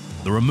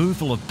 the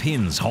removal of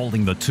pins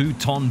holding the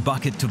 2-ton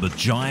bucket to the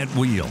giant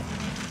wheel.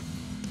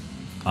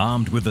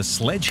 Armed with a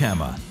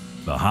sledgehammer,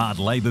 the hard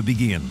labour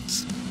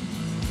begins.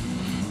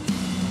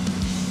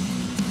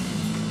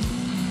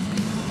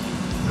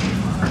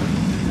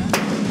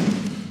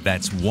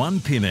 That's one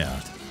pin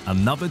out,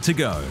 another to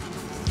go.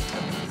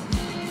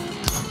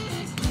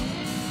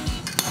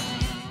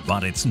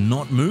 But it's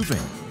not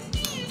moving.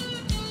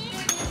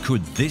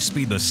 Could this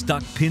be the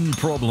stuck pin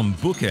problem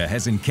Booker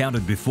has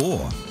encountered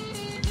before?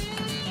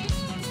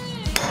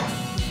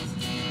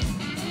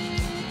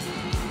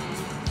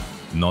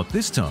 Not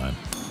this time,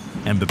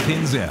 and the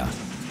pin's out.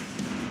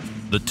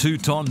 The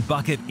 2-ton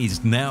bucket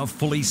is now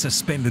fully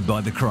suspended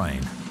by the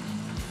crane.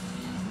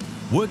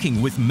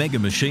 Working with mega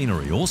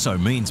machinery also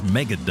means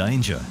mega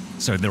danger,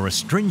 so there are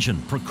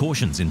stringent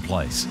precautions in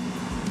place.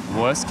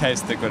 Worst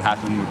case that could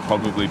happen would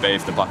probably be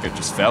if the bucket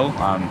just fell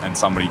and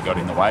somebody got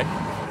in the way,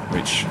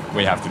 which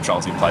we have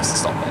controls in place to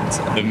stop that.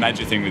 So the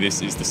major thing with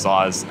this is the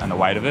size and the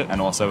weight of it,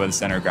 and also where the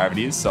centre of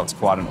gravity is, so it's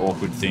quite an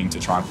awkward thing to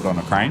try and put on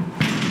a crane.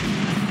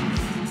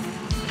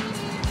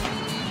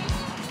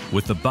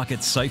 With the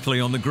bucket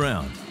safely on the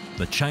ground,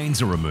 the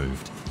chains are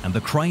removed and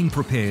the crane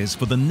prepares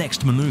for the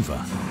next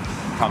manoeuvre.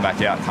 Come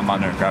back out, come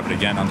under and grab it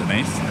again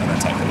underneath, and then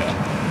take it out.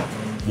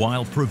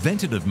 While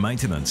preventative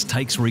maintenance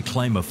takes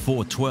Reclaimer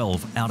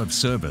 412 out of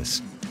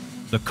service,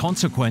 the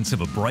consequence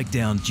of a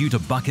breakdown due to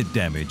bucket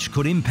damage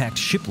could impact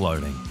ship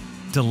loading,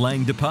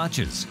 delaying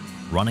departures,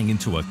 running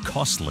into a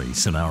costly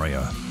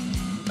scenario.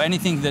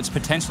 Anything that's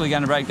potentially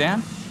going to break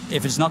down,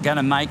 if it's not going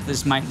to make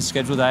this maintenance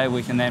schedule day,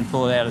 we can then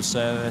pull it out of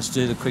service,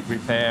 do the quick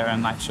repair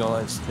and make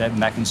sure they're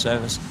back in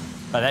service.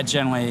 But that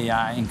generally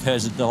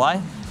incurs a delay,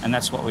 and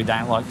that's what we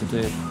don't like to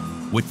do.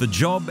 With the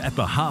job at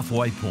the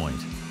halfway point,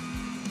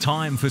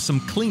 time for some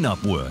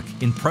clean-up work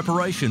in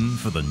preparation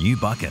for the new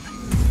bucket.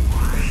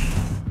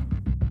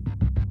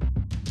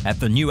 At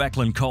the New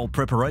Ackland Coal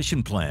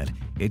Preparation Plant,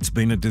 it's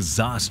been a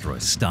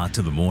disastrous start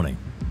to the morning.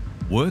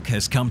 Work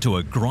has come to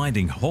a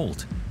grinding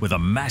halt with a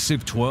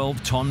massive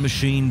 12-ton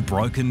machine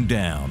broken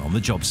down on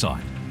the job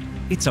site.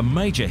 It's a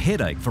major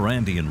headache for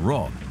Andy and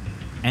Rob,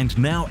 and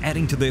now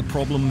adding to their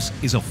problems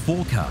is a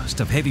forecast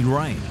of heavy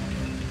rain.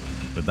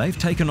 But they've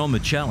taken on the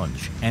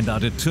challenge and are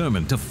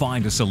determined to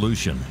find a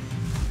solution.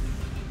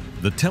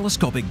 The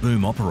telescopic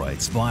boom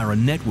operates via a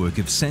network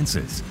of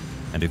sensors,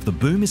 and if the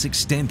boom is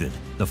extended,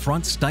 the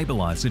front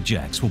stabiliser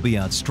jacks will be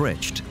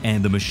outstretched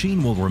and the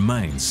machine will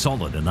remain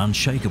solid and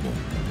unshakable.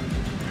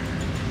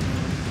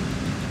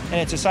 And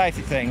it's a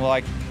safety thing,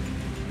 like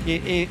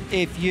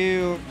if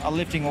you are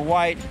lifting a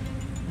weight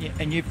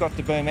and you've got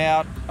the boom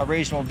out a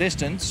reasonable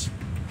distance,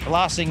 the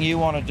last thing you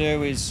want to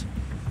do is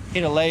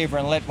hit a lever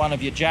and let one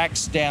of your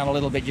jacks down a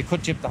little bit. You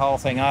could tip the whole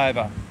thing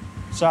over.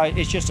 So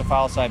it's just a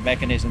fail-safe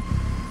mechanism.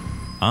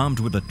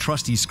 Armed with a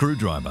trusty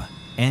screwdriver,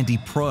 Andy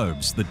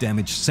probes the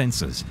damaged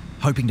sensors,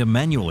 hoping to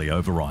manually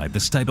override the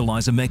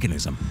stabiliser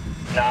mechanism.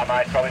 Nah,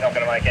 mate, probably not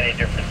going to make any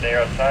difference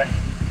there, I'd say.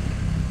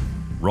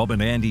 Rob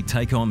and Andy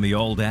take on the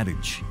old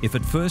adage, if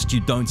at first you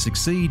don't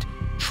succeed,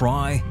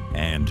 try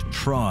and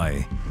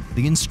try.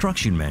 The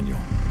instruction manual.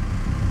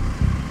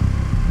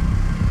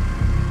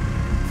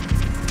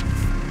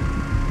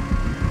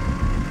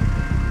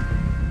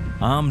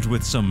 Armed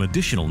with some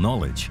additional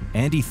knowledge,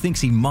 Andy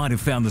thinks he might have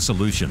found the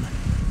solution.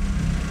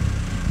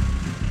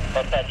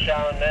 What's that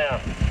showing now?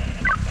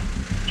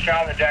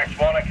 Showing the jacks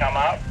want to come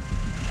up,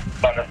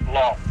 but it's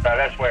locked, so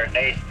that's where it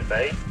needs to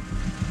be.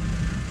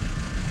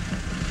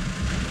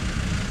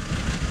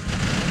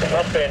 There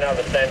must be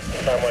another sensor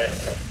somewhere.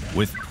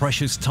 With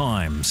precious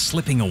time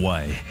slipping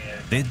away,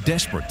 they're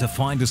desperate to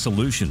find a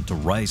solution to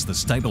raise the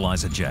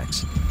stabiliser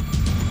jacks.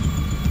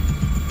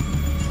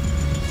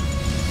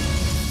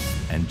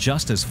 And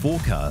just as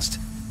forecast,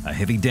 a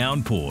heavy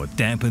downpour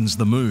dampens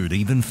the mood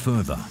even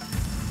further.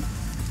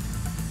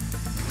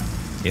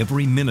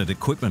 Every minute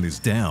equipment is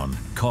down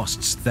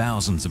costs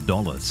thousands of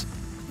dollars.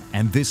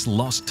 And this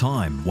lost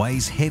time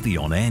weighs heavy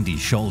on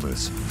Andy's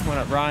shoulders. When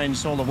it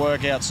rains, all the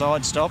work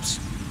outside stops.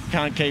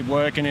 Can't keep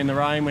working in the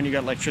rain when you've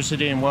got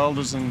electricity and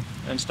welders and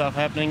stuff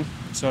happening.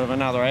 Sort of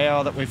another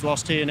hour that we've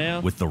lost here now.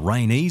 With the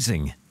rain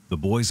easing, the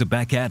boys are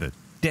back at it,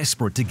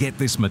 desperate to get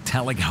this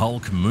metallic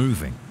hulk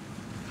moving.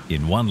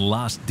 In one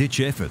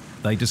last-ditch effort,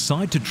 they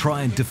decide to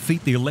try and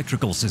defeat the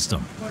electrical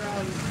system. Put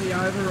on the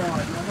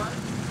override, Robert.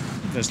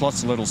 There's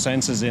lots of little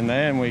sensors in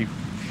there, and we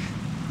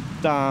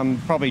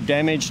probably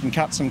damaged and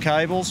cut some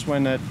cables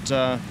when it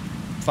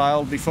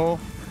failed before.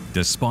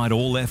 Despite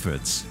all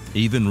efforts,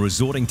 even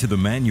resorting to the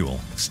manual,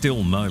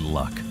 still no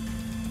luck.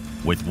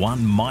 With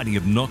one mighty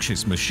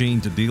obnoxious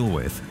machine to deal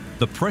with,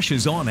 the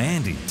pressure's on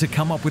Andy to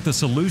come up with a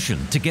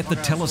solution to get the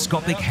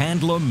telescopic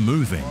handler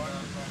moving.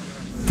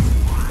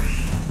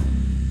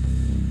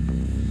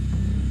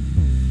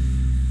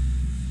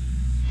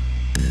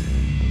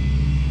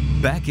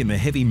 Back in the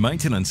heavy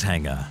maintenance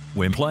hangar,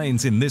 where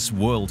planes in this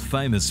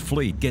world-famous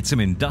fleet get some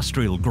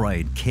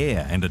industrial-grade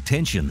care and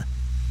attention,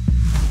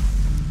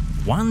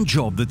 one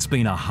job that's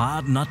been a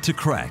hard nut to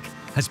crack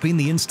has been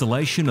the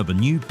installation of a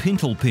new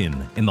pintle pin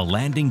in the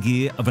landing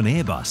gear of an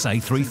Airbus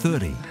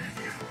A330.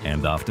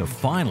 And after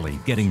finally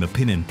getting the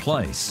pin in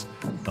place,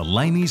 the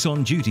lamies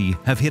on duty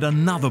have hit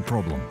another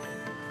problem,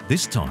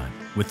 this time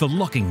with the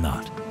locking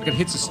nut. It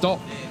hits a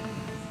stop.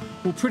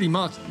 Well, pretty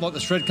much like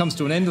the thread comes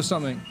to an end or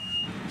something.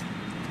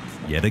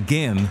 Yet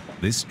again,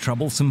 this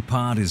troublesome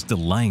part is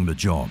delaying the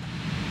job.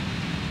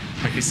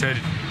 Like you said,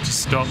 it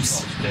just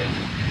stops.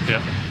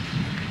 Yeah.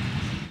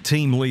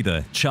 Team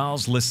leader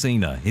Charles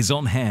Lacina is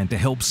on hand to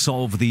help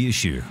solve the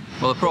issue.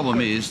 Well, the problem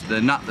is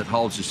the nut that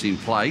holds us in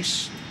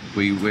place,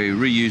 we're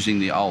reusing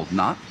the old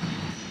nut.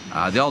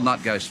 The old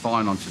nut goes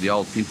fine onto the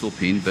old pintle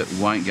pin, but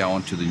won't go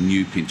onto the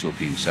new pintle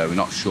pin, so we're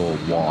not sure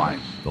why.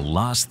 The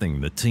last thing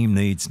the team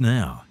needs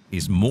now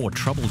is more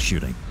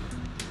troubleshooting.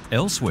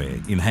 Elsewhere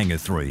in Hangar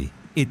 3,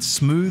 it's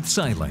smooth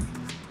sailing.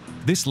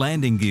 This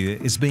landing gear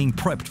is being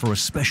prepped for a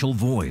special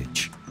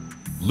voyage.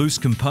 Loose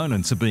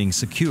components are being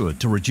secured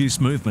to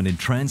reduce movement in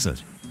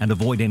transit and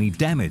avoid any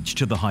damage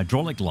to the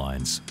hydraulic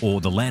lines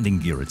or the landing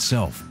gear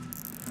itself.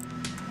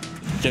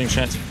 Getting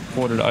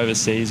transported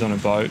overseas on a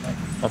boat, I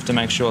have to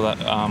make sure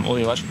that all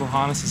the electrical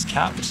harness is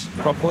capped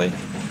properly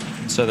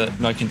so that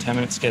no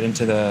contaminants get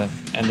into the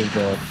end of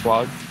the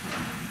plug,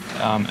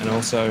 and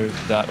also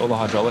that all the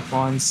hydraulic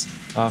lines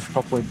are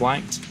properly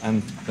blanked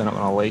and they're not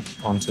going to leak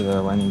onto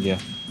the landing gear.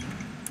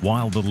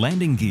 While the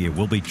landing gear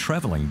will be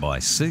travelling by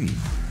sea,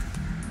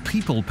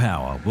 people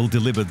power will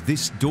deliver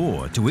this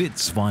door to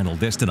its final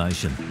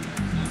destination.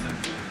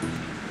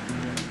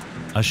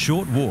 A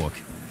short walk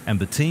and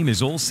the team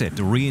is all set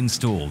to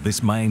reinstall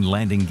this main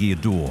landing gear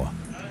door.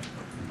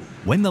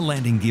 When the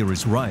landing gear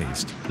is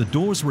raised, the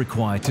door is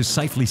required to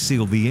safely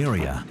seal the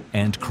area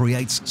and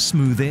creates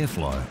smooth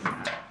airflow.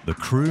 The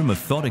crew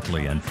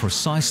methodically and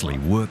precisely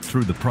work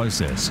through the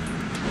process.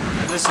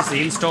 This is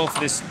the install for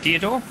this gear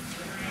door,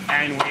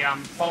 and we are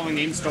following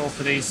the install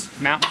for these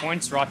mount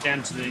points right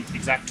down to the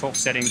exact torque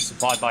settings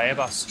supplied by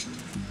Airbus,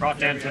 right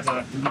down to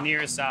the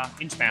nearest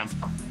inch pound.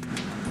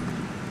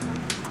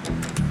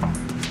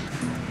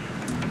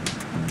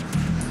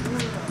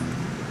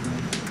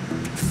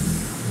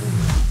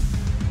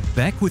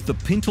 Back with the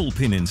pintle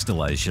pin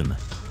installation,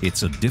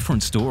 it's a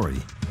different story.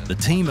 The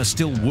team are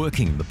still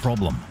working the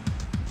problem.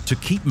 To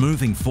keep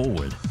moving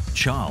forward,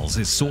 Charles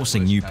is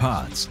sourcing new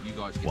parts,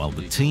 while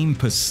the team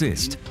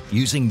persist,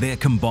 using their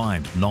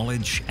combined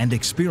knowledge and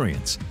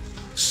experience,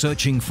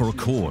 searching for a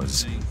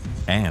cause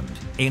and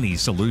any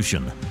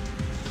solution.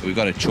 We've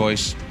got a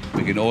choice.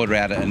 We can order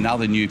out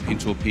another new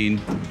pintle pin,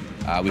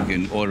 we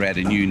can order out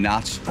a new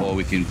nut, or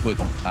we can put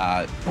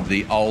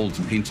the old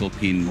pintle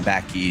pin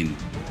back in.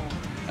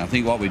 I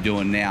think what we're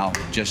doing now,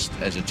 just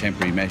as a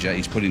temporary measure,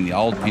 is putting the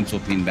old pintle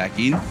pin back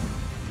in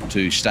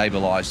to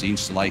stabilise the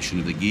installation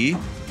of the gear.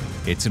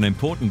 It's an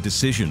important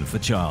decision for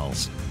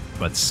Charles,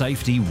 but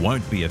safety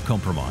won't be a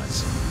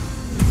compromise.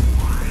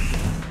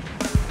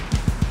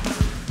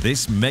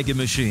 This mega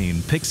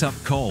machine picks up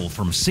coal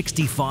from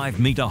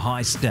 65-metre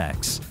high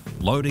stacks,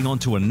 loading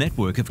onto a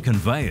network of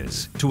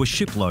conveyors to a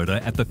ship loader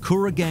at the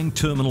Kooragang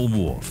Terminal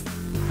Wharf.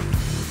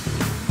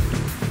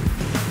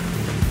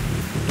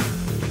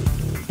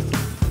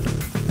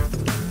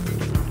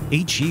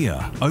 Each year,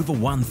 over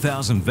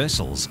 1,000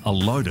 vessels are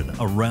loaded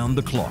around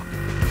the clock.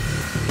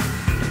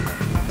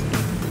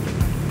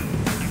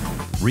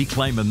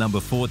 Reclaimer number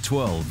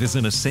 412 is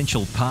an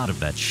essential part of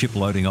that ship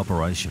loading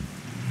operation.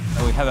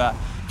 We have a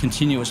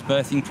continuous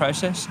berthing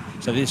process,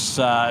 so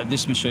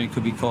this machine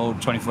could be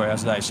called 24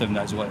 hours a day, 7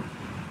 days a week,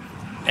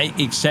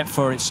 except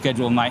for its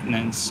scheduled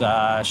maintenance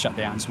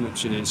shutdowns,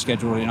 which is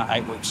scheduled in an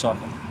 8-week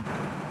cycle.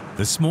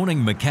 This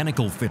morning,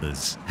 mechanical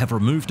fitters have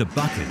removed a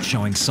bucket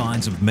showing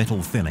signs of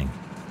metal thinning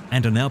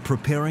and are now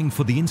preparing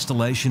for the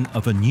installation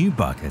of a new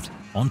bucket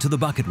onto the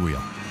bucket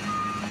wheel.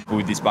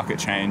 With this bucket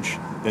change,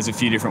 there's a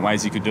few different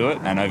ways you could do it,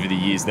 and over the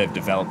years they've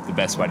developed the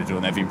best way to do it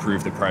and they've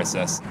improved the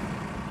process.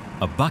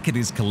 A bucket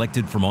is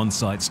collected from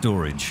on-site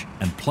storage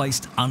and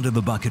placed under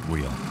the bucket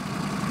wheel.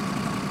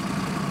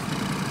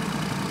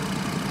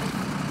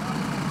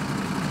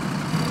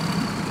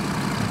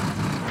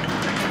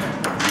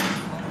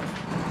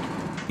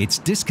 It's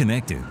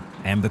disconnected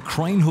and the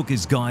crane hook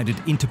is guided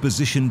into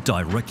position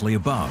directly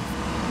above.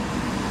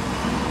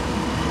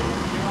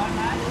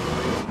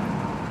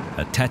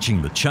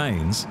 Attaching the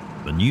chains,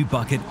 the new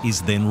bucket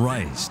is then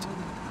raised.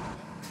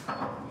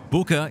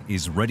 Booker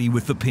is ready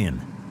with the pin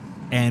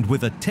and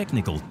with a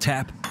technical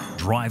tap,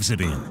 drives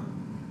it in.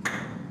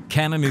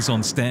 Cannon is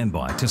on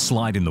standby to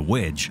slide in the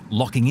wedge,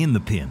 locking in the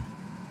pin.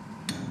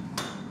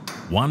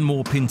 One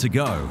more pin to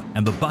go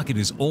and the bucket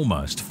is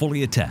almost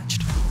fully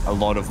attached. A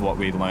lot of what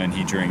we learn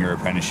here during your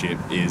apprenticeship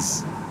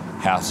is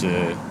how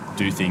to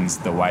do things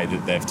the way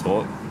that they've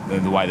taught,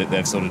 the way that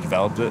they've sort of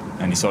developed it,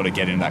 and you sort of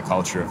get into that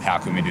culture of how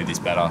can we do this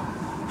better,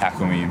 how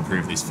can we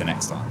improve this for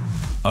next time.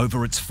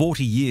 Over its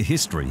 40-year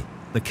history,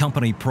 the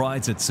company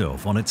prides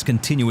itself on its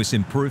continuous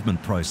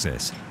improvement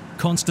process,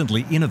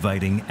 constantly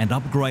innovating and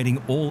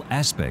upgrading all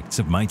aspects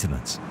of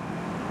maintenance.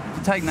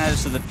 To take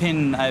notice of the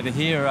pin over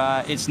here,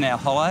 it's now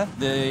hollow.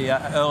 The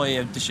early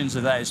editions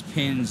of those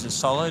pins are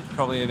solid,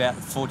 probably about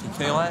 40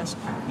 kilos.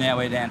 Now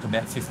we're down to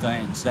about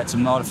 15, so that's a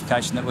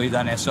modification that we've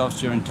done ourselves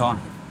during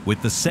time.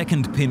 With the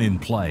second pin in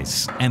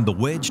place and the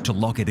wedge to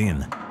lock it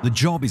in, the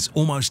job is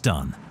almost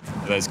done.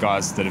 Those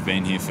guys that have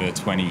been here for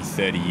 20,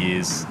 30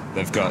 years,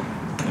 they've got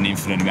an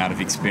infinite amount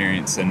of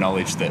experience and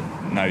knowledge that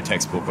no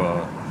textbook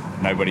or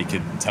nobody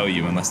could tell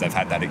you unless they've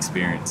had that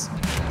experience.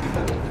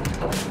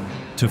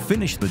 To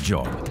finish the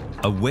job,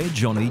 a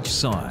wedge on each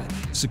side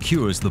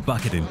secures the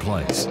bucket in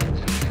place.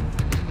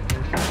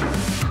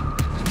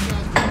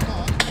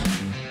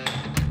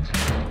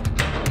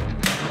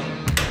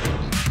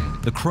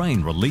 The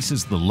crane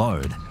releases the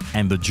load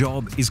and the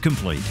job is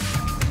complete.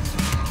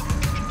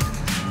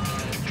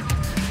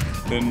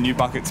 The new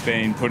bucket's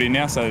been put in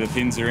now, so the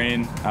pins are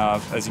in.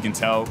 As you can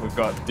tell, we've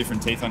got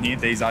different teeth on here.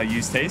 These are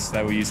used teeth.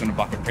 They were used on a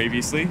bucket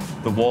previously.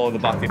 The wall of the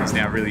bucket is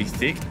now really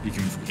thick. You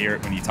can hear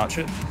it when you touch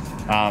it.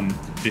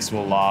 This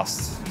will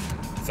last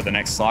for the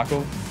next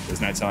cycle.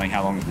 There's no telling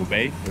how long it will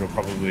be. It'll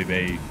probably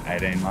be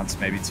 18 months,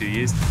 maybe 2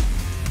 years.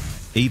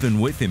 Even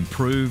with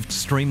improved,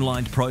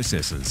 streamlined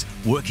processes,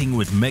 working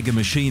with mega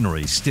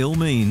machinery still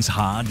means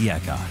hard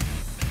yakka.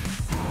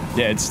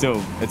 yeah, it's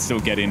still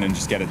get in and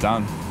just get it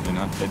done. You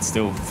know, it's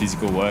still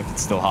physical work.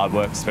 It's still hard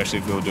work, especially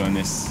if we were doing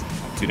this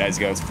 2 days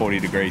ago. It's 40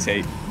 degrees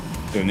heat.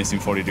 Doing this in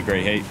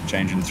 40-degree heat,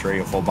 changing 3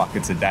 or 4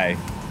 buckets a day,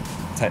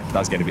 it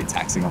does get a bit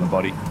taxing on the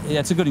body. Yeah,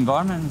 it's a good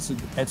environment.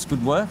 It's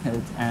good work,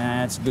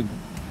 and it's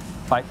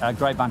a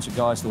great bunch of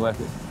guys to work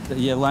with.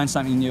 You learn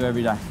something new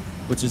every day,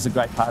 which is a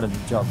great part of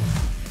the job.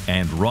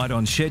 And right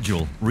on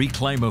schedule,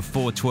 Reclaimer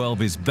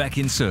 412 is back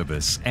in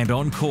service and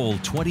on call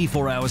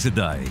 24 hours a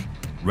day,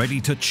 ready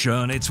to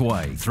churn its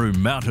way through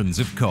mountains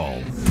of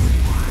coal.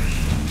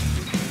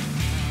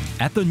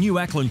 At the New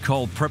Ackland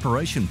Coal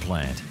Preparation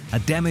Plant, a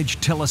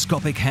damaged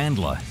telescopic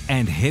handler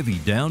and heavy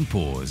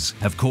downpours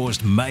have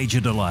caused major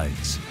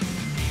delays.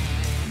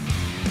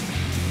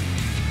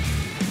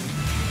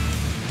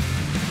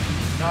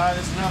 No,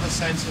 there's another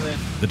sensor there.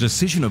 The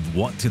decision of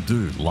what to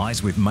do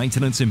lies with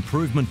Maintenance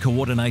Improvement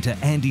Coordinator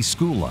Andy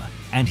Schooler,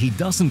 and he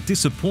doesn't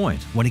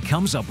disappoint when he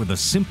comes up with a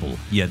simple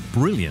yet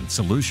brilliant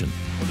solution.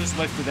 We'll just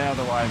lift it out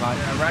of the way, mate.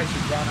 Yeah, race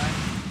is done, eh?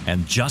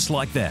 And just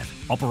like that,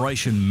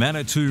 Operation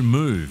Manitou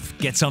Move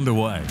gets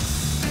underway.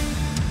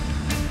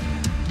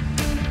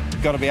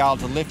 You've got to be able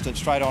to lift it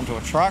straight onto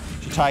a truck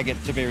to take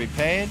it to be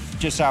repaired.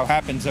 Just so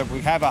happens that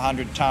we have a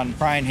 100-tonne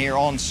crane here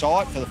on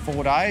site for the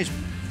 4 days.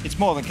 It's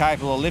more than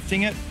capable of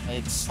lifting it.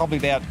 It's probably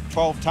about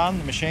 12 tonne,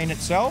 the machine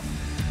itself.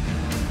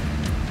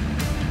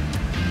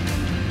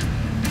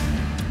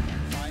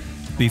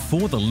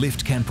 Before the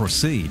lift can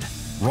proceed,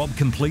 Rob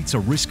completes a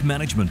risk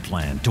management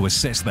plan to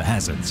assess the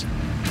hazards.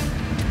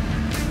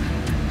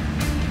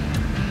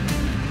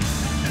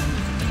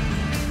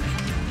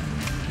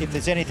 If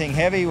there's anything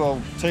heavy,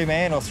 well,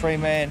 2-man or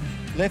 3-man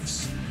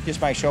lifts. Just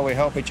make sure we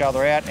help each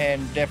other out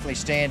and definitely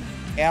stand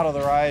out of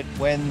the road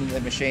when the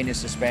machine is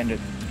suspended.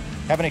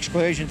 Have an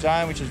exclusion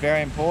zone, which is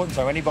very important,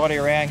 so anybody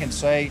around can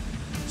see,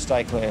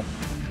 stay clear.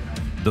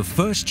 The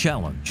first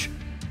challenge,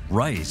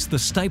 raise the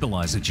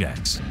stabiliser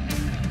jacks.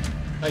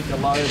 Take the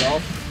load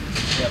off,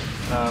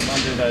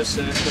 undo those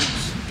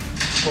circuits,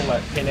 pull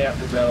that pin out,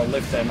 we'll be able to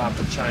lift them up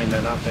and chain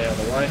that up out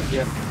of the way.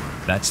 Yep.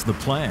 That's the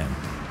plan.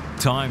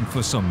 Time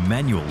for some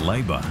manual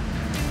labour.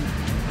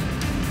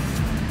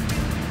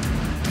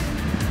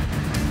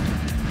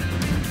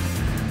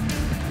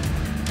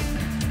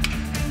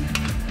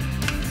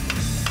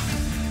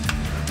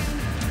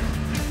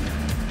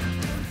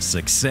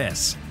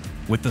 Success,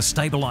 with the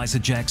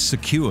stabiliser jacks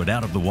secured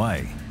out of the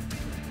way.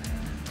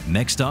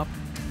 Next up,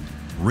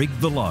 rig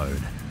the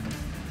load.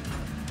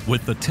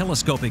 With the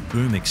telescopic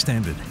boom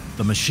extended,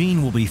 the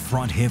machine will be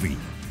front heavy.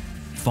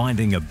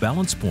 Finding a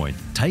balance point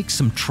takes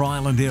some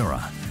trial and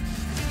error.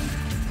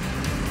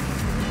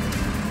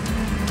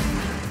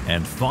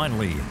 And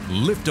finally,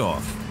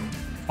 liftoff.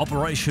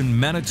 Operation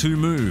Manitou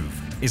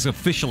Move is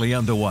officially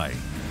underway.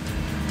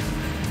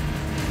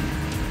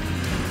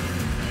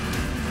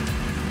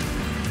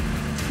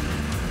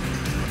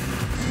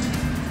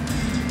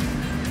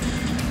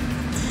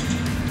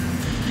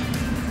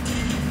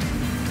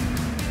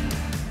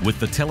 With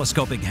the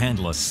telescopic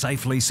handler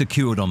safely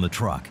secured on the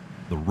truck,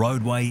 the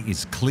roadway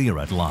is clear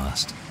at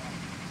last.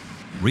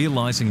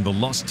 Realising the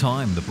lost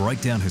time the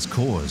breakdown has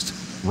caused,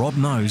 Rob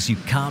knows you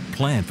can't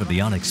plan for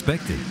the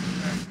unexpected.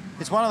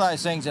 It's one of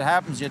those things that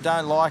happens, you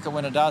don't like it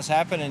when it does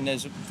happen, and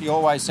you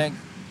always think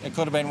there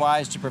could have been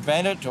ways to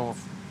prevent it,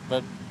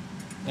 but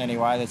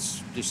anyway,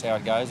 that's just how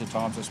it goes at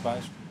times, I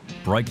suppose.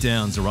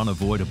 Breakdowns are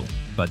unavoidable,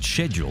 but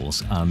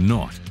schedules are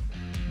not.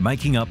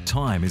 Making up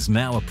time is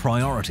now a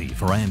priority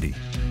for Andy.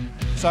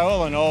 So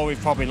all in all, we've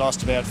probably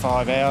lost about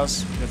 5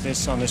 hours with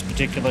this on this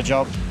particular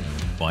job.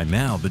 By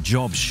now, the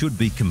job should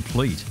be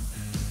complete.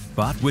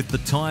 But with the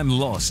time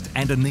lost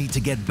and a need to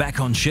get back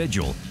on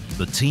schedule,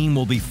 the team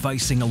will be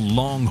facing a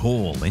long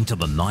haul into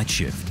the night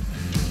shift.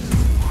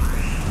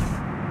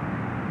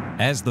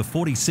 As the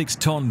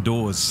 46-tonne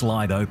doors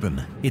slide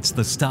open, it's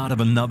the start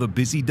of another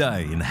busy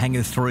day in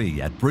Hangar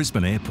 3 at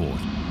Brisbane Airport.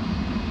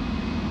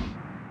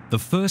 The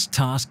first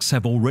tasks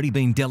have already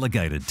been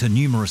delegated to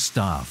numerous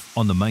staff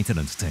on the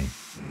maintenance team.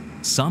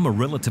 Some are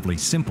relatively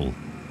simple,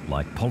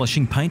 like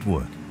polishing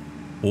paintwork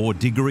or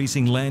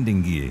degreasing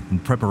landing gear in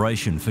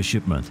preparation for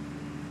shipment.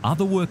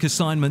 Other work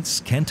assignments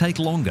can take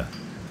longer,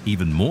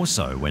 even more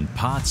so when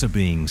parts are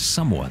being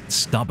somewhat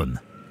stubborn.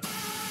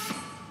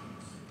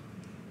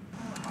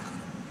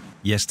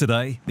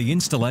 Yesterday, the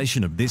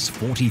installation of this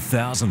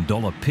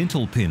 $40,000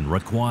 pintle pin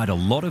required a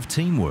lot of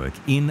teamwork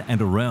in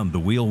and around the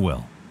wheel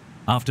well.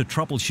 After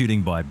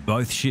troubleshooting by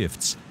both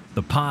shifts,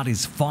 the part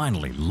is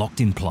finally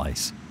locked in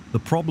place. The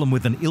problem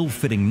with an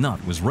ill-fitting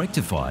nut was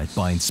rectified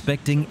by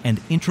inspecting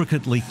and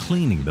intricately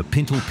cleaning the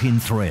pintle pin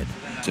thread.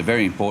 It's a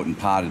very important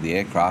part of the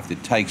aircraft.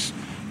 It takes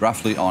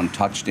roughly on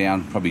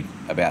touchdown probably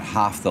about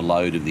half the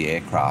load of the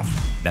aircraft.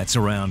 That's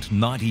around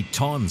 90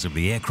 tonnes of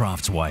the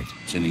aircraft's weight.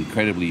 It's an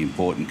incredibly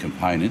important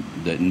component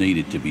that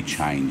needed to be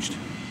changed.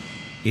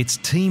 It's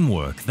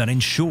teamwork that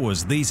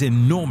ensures these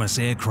enormous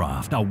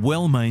aircraft are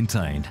well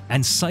maintained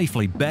and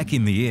safely back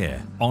in the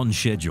air on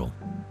schedule.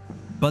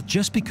 But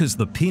just because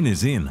the pin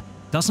is in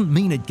doesn't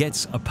mean it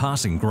gets a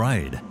passing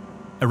grade.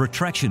 A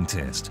retraction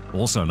test,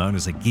 also known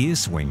as a gear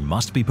swing,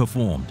 must be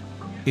performed.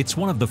 It's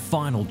one of the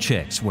final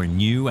checks where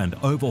new and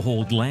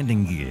overhauled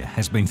landing gear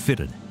has been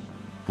fitted.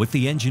 With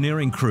the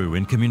engineering crew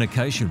in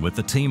communication with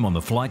the team on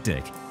the flight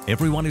deck,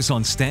 everyone is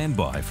on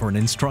standby for an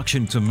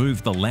instruction to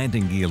move the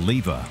landing gear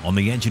lever on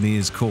the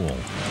engineer's call.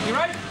 You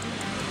right?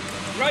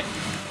 Right.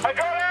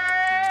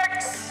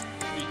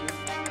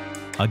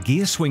 A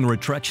gear swing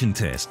retraction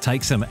test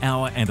takes an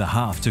hour and a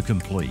half to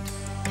complete.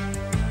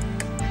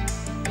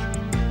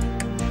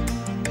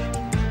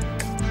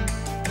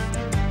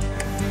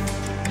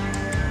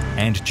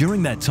 And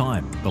during that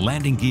time, the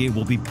landing gear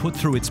will be put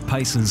through its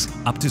paces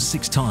up to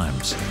 6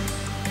 times.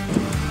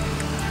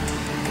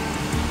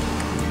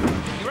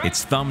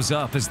 It's thumbs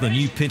up as the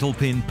new pintle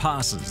pin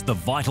passes the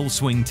vital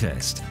swing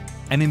test.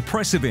 An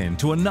impressive end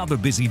to another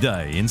busy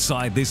day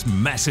inside this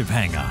massive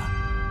hangar.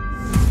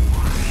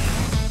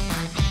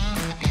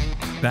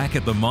 Back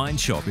at the mine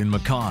shop in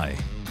Mackay,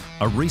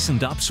 a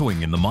recent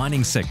upswing in the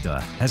mining sector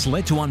has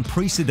led to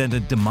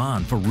unprecedented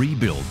demand for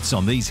rebuilds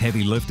on these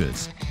heavy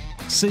lifters.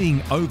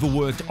 Seeing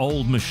overworked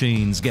old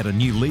machines get a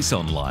new lease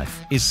on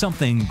life is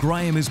something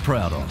Graham is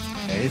proud of.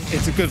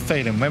 It's a good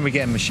feeling when we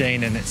get a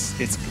machine and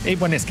even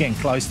when it's getting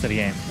close to the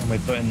end, when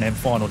we're putting them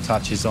final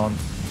touches on,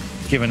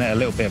 giving it a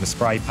little bit of a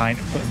spray paint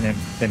and putting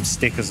them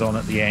stickers on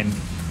at the end,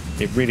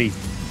 it really,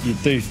 you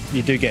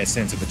do get a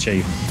sense of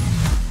achievement.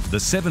 The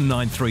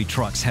 793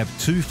 trucks have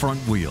 2 front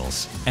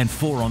wheels and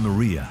 4 on the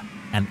rear,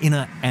 an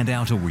inner and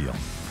outer wheel.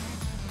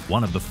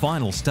 One of the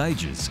final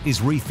stages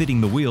is refitting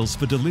the wheels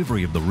for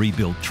delivery of the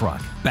rebuilt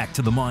truck back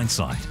to the mine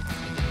site.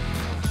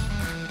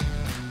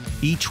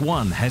 Each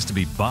one has to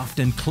be buffed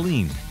and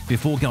cleaned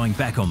before going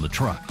back on the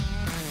truck.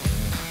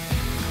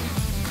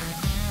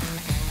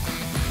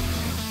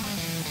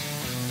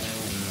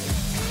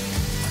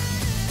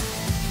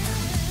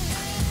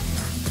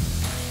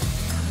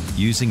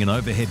 Using an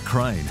overhead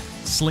crane,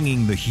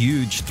 slinging the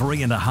huge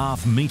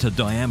 3.5 metre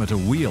diameter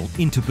wheel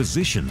into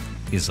position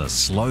is a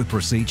slow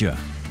procedure.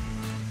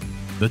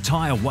 The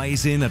tyre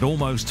weighs in at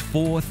almost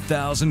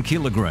 4,000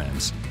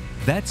 kilograms.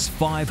 That's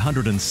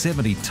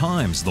 570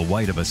 times the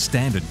weight of a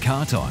standard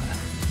car tyre.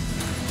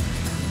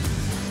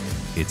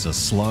 It's a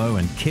slow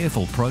and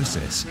careful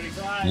process,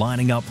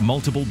 lining up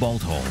multiple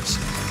bolt holes.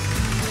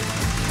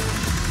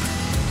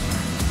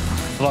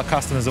 Like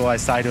customers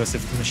always say to us,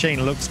 if the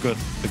machine looks good,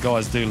 the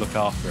guys do look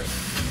after it.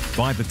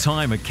 By the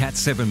time a Cat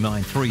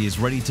 793 is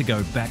ready to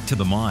go back to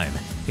the mine,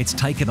 it's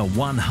taken a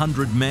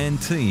 100-man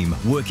team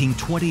working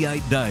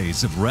 28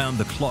 days of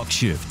round-the-clock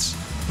shifts.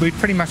 We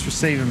pretty much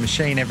receive a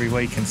machine every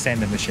week and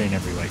send a machine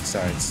every week, so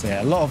it's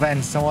a lot of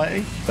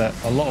anxiety, but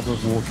a lot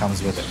of reward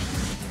comes with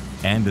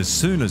it. And as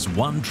soon as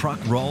one truck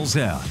rolls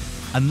out,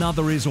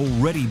 another is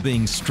already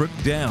being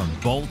stripped down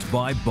bolt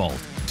by bolt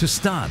to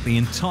start the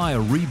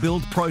entire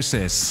rebuild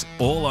process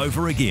all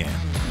over again.